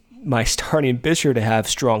my starting pitcher to have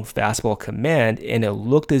strong fastball command, and it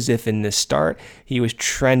looked as if in this start he was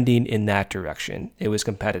trending in that direction. It was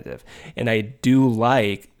competitive, and I do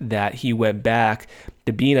like that he went back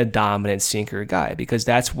to being a dominant sinker guy, because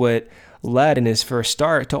that's what led in his first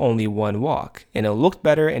start to only 1 walk. And it looked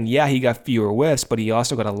better, and yeah, he got fewer whiffs, but he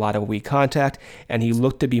also got a lot of weak contact, and he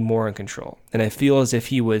looked to be more in control. And I feel as if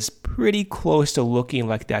he was pretty close to looking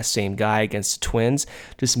like that same guy against the Twins,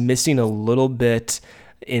 just missing a little bit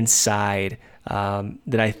inside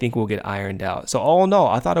that I think will get ironed out. So all in all,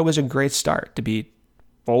 I thought it was a great start, to be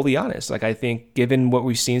fully honest. Like, I think given what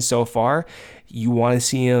we've seen so far, you want to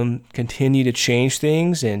see him continue to change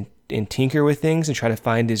things and tinker with things and try to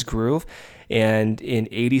find his groove. And in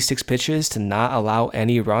 86 pitches to not allow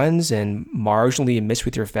any runs and marginally miss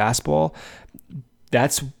with your fastball,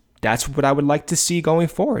 that's that's what I would like to see going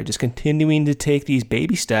forward, just continuing to take these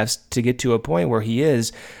baby steps to get to a point where he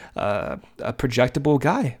is a projectable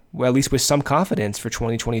guy, well, at least with some confidence for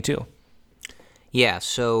 2022. Yeah,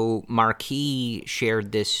 so Marquee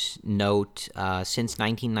shared this note. Since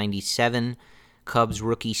 1997, Cubs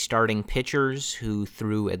rookie starting pitchers who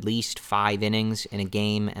threw at least 5 innings in a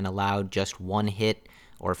game and allowed just 1 hit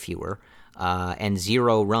or fewer and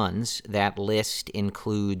 0 runs. That list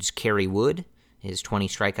includes Kerry Wood, his 20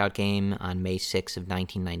 strikeout game on May 6th of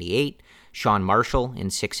 1998, Sean Marshall in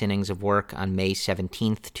 6 innings of work on May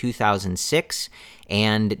 17th, 2006,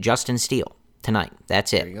 and Justin Steele tonight.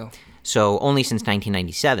 That's it. There you go. So only since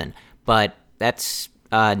 1997, but that's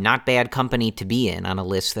not bad company to be in on a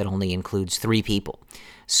list that only includes 3 people.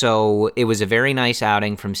 So it was a very nice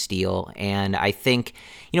outing from Steele, and I think,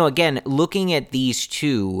 again, looking at these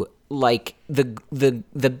two, like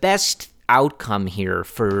the best outcome here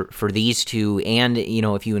for these two, and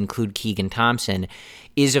if you include Keegan Thompson,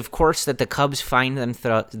 is of course that the Cubs find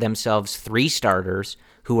themselves 3 starters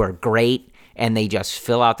who are great, and they just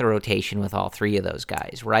fill out the rotation with all 3 of those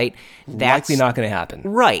guys, right? That's likely not going to happen.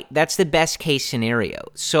 Right. That's the best case scenario.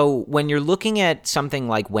 So when you're looking at something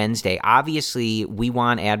like Wednesday, obviously we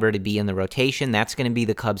want Adbert to be in the rotation. That's going to be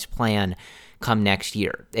the Cubs' plan come next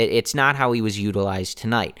year. It's not how he was utilized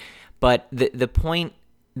tonight. But the point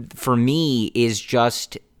for me is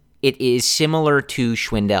just it is similar to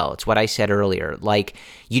Schwindel. It's what I said earlier. Like,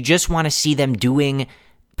 you just want to see them doing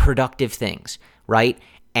productive things, right?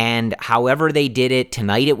 And however they did it,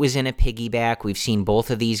 tonight it was in a piggyback. We've seen both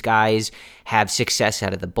of these guys have success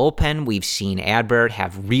out of the bullpen. We've seen Adbert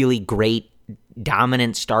have really great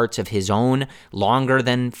dominant starts of his own, longer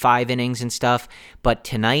than 5 innings and stuff. But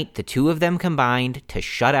tonight, the 2 of them combined to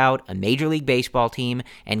shut out a Major League Baseball team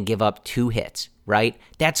and give up 2 hits, right?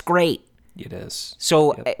 That's great. It is.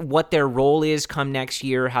 So what their role is come next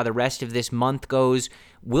year, how the rest of this month goes,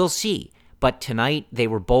 we'll see. But tonight, they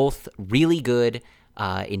were both really good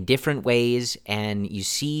in different ways, and you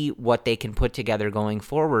see what they can put together going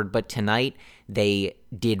forward. But tonight, they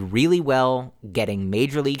did really well getting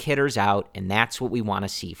major league hitters out, and that's what we want to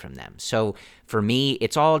see from them. So for me,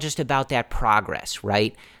 it's all just about that progress,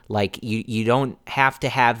 right? Like, you don't have to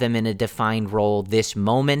have them in a defined role this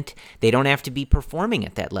moment. They don't have to be performing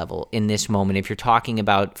at that level in this moment if you're talking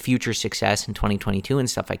about future success in 2022 and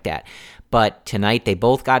stuff like that. But tonight, they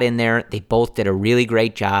both got in there. They both did a really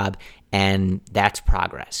great job, and that's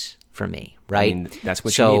progress for me, right? I mean, that's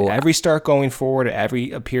what you need. Every start going forward,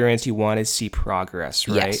 every appearance, you want to see progress,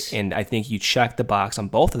 right? Yes. And I think you check the box on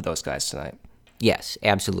both of those guys tonight. Yes,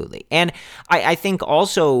 absolutely. And I think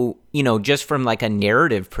also, just from like a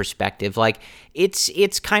narrative perspective, like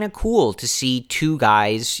it's kind of cool to see 2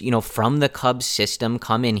 guys, from the Cubs system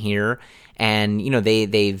come in here. And,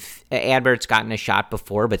 they've Adbert's gotten a shot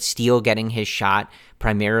before, but Steele getting his shot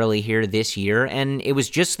primarily here this year. And it was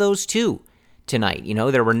just those 2 tonight.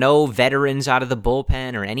 There were no veterans out of the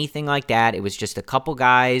bullpen or anything like that. It was just a couple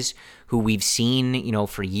guys who we've seen,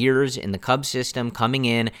 for years in the Cubs system coming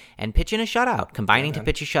in and pitching a shutout, combining to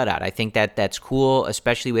pitch a shutout. I think that's cool,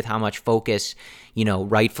 especially with how much focus,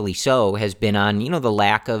 rightfully so, has been on, the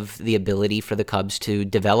lack of the ability for the Cubs to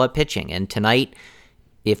develop pitching. And tonight,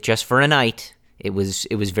 if just for a night, it was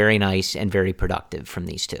very nice and very productive from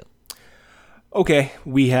these 2. Okay,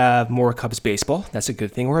 we have more Cubs baseball. That's a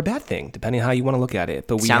good thing or a bad thing, depending on how you want to look at it.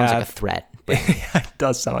 But sounds like a threat. It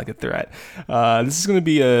does sound like a threat. This is going to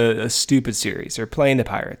be a stupid series. They're playing the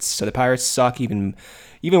Pirates, so the Pirates suck even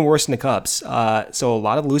worse than the Cubs. So a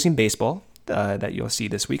lot of losing baseball that you'll see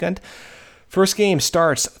this weekend. First game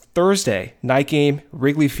starts Thursday, night game,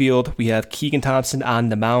 Wrigley Field. We have Keegan Thompson on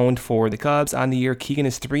the mound for the Cubs. On the year, Keegan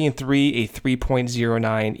is 3-3, a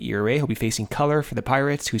 3.09 ERA. He'll be facing Color for the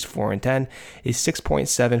Pirates, who's 4-10, a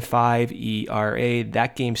 6.75 ERA.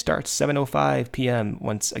 That game starts 7:05 p.m.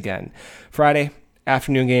 once again. Friday,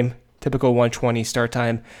 afternoon game, typical 1:20 start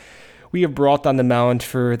time. We have Brault on the mound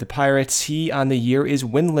for the Pirates. He on the year is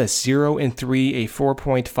winless, 0-3, a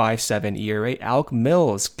 4.57 ERA. Alec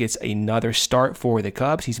Mills gets another start for the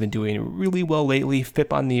Cubs. He's been doing really well lately.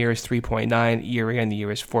 FIP on the year is 3.9, ERA on the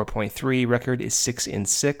year is 4.3. Record is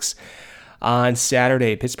 6-6. On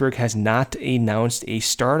Saturday, Pittsburgh has not announced a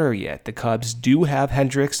starter yet. The Cubs do have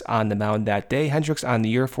Hendricks on the mound that day. Hendricks on the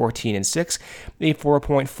year, 14-6, a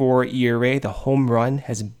 4.4 ERA. The home run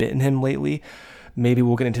has bitten him lately. Maybe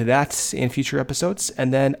we'll get into that in future episodes.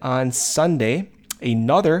 And then on Sunday,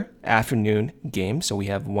 another afternoon game. So we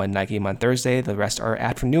have one night game on Thursday. The rest are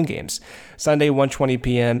afternoon games. Sunday, 1:20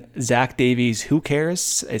 p.m. Zach Davies, who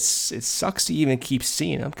cares? It sucks to even keep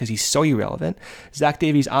seeing him because he's so irrelevant. Zach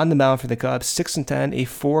Davies on the mound for the Cubs, 6-10, a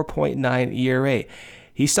 4.9 ERA.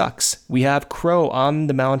 He sucks. We have Crow on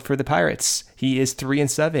the mound for the Pirates. He is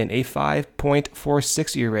 3-7, a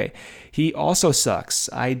 5.46 ERA. He also sucks.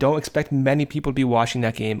 I don't expect many people to be watching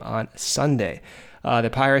that game on Sunday.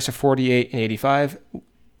 The Pirates are 48-85.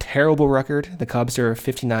 Terrible record. The Cubs are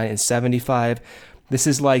 59-75. This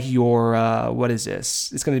is like your, what is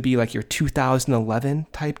this? It's going to be like your 2011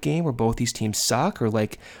 type game where both these teams suck, or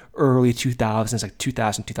like early 2000s, like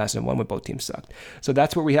 2000, 2001 when both teams sucked. So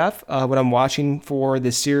that's what we have. What I'm watching for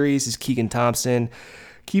this series is Keegan Thompson.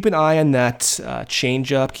 Keep an eye on that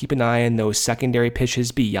changeup. Keep an eye on those secondary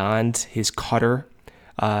pitches beyond his cutter.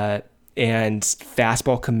 And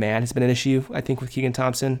fastball command has been an issue, I think, with Keegan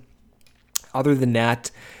Thompson. Other than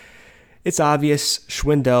that, it's obvious.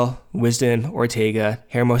 Schwindel, Wisdom, Ortega,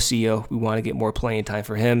 Hermosillo, we want to get more playing time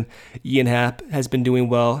for him. Ian Happ has been doing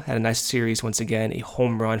well, had a nice series once again, a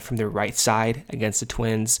home run from the right side against the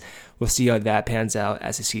Twins. We'll see how that pans out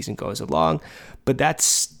as the season goes along. But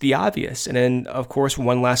that's the obvious. And then, of course,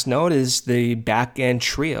 one last note is the back-end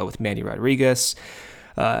trio with Manny Rodriguez,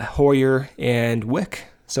 Hoyer, and Wick.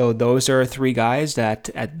 So those are three guys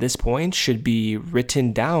that at this point should be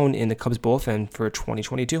written down in the Cubs bullpen for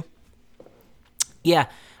 2022. Yeah,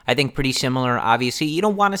 I think pretty similar. Obviously, you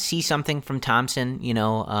don't want to see something from Thompson,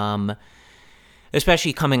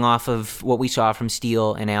 especially coming off of what we saw from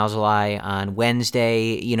Steele and Alzolay on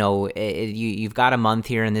Wednesday. You've got a month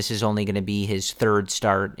here, and this is only going to be his third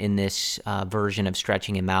start in this version of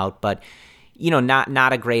stretching him out. But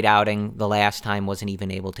not a great outing. The last time wasn't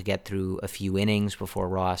even able to get through a few innings before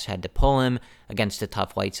Ross had to pull him against a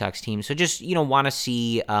tough White Sox team. So just, want to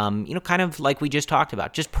see, kind of like we just talked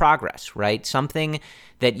about, just progress, right? Something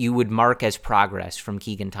that you would mark as progress from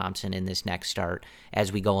Keegan Thompson in this next start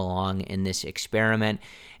as we go along in this experiment.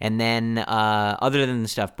 And then other than the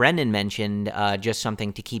stuff Brendan mentioned, just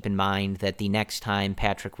something to keep in mind that the next time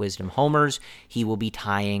Patrick Wisdom homers, he will be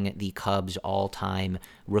tying the Cubs' all-time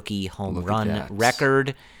rookie home run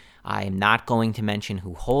record. I am not going to mention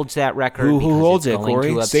who holds that record. Who holds it,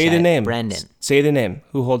 Corey? Say the name. Brendan. Say the name.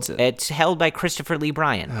 Who holds it? It's held by Christopher Lee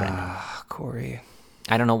Bryant, Brendan. Corey.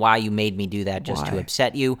 I don't know why you made me do that just to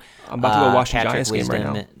upset you. I'm about to go watch the Giants game right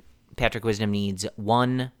now. Patrick Wisdom needs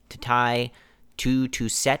 1 to tie, 2 to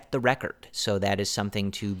set the record. So that is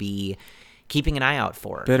something to be keeping an eye out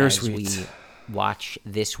for. Bittersweet. As we watch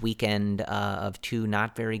this weekend of two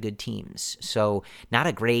not very good teams. So not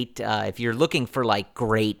a great, if you're looking for like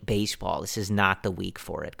great baseball, this is not the week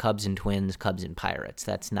for it. Cubs and Twins, Cubs and Pirates.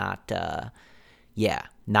 That's not,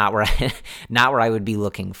 not where I would be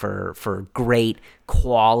looking for great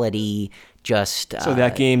quality. So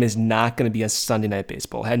that game is not going to be a Sunday Night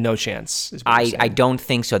Baseball. Had no chance. I don't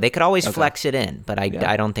think so. They could always flex it in, but I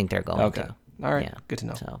don't think they're going to. All right. Yeah. Good to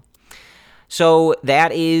know. So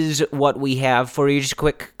that is what we have for you. Just a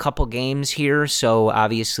quick couple games here. So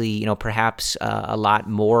obviously, perhaps a lot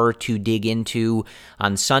more to dig into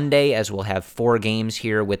on Sunday, as we'll have 4 games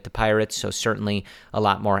here with the Pirates. So certainly a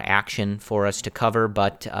lot more action for us to cover.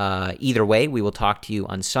 But either way, we will talk to you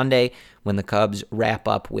on Sunday when the Cubs wrap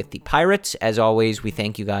up with the Pirates. As always, we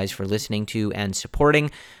thank you guys for listening to and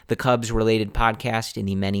supporting the Cubs-related podcast in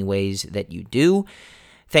the many ways that you do.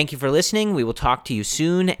 Thank you for listening. We will talk to you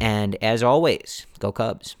soon, and as always, go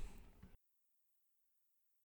Cubs.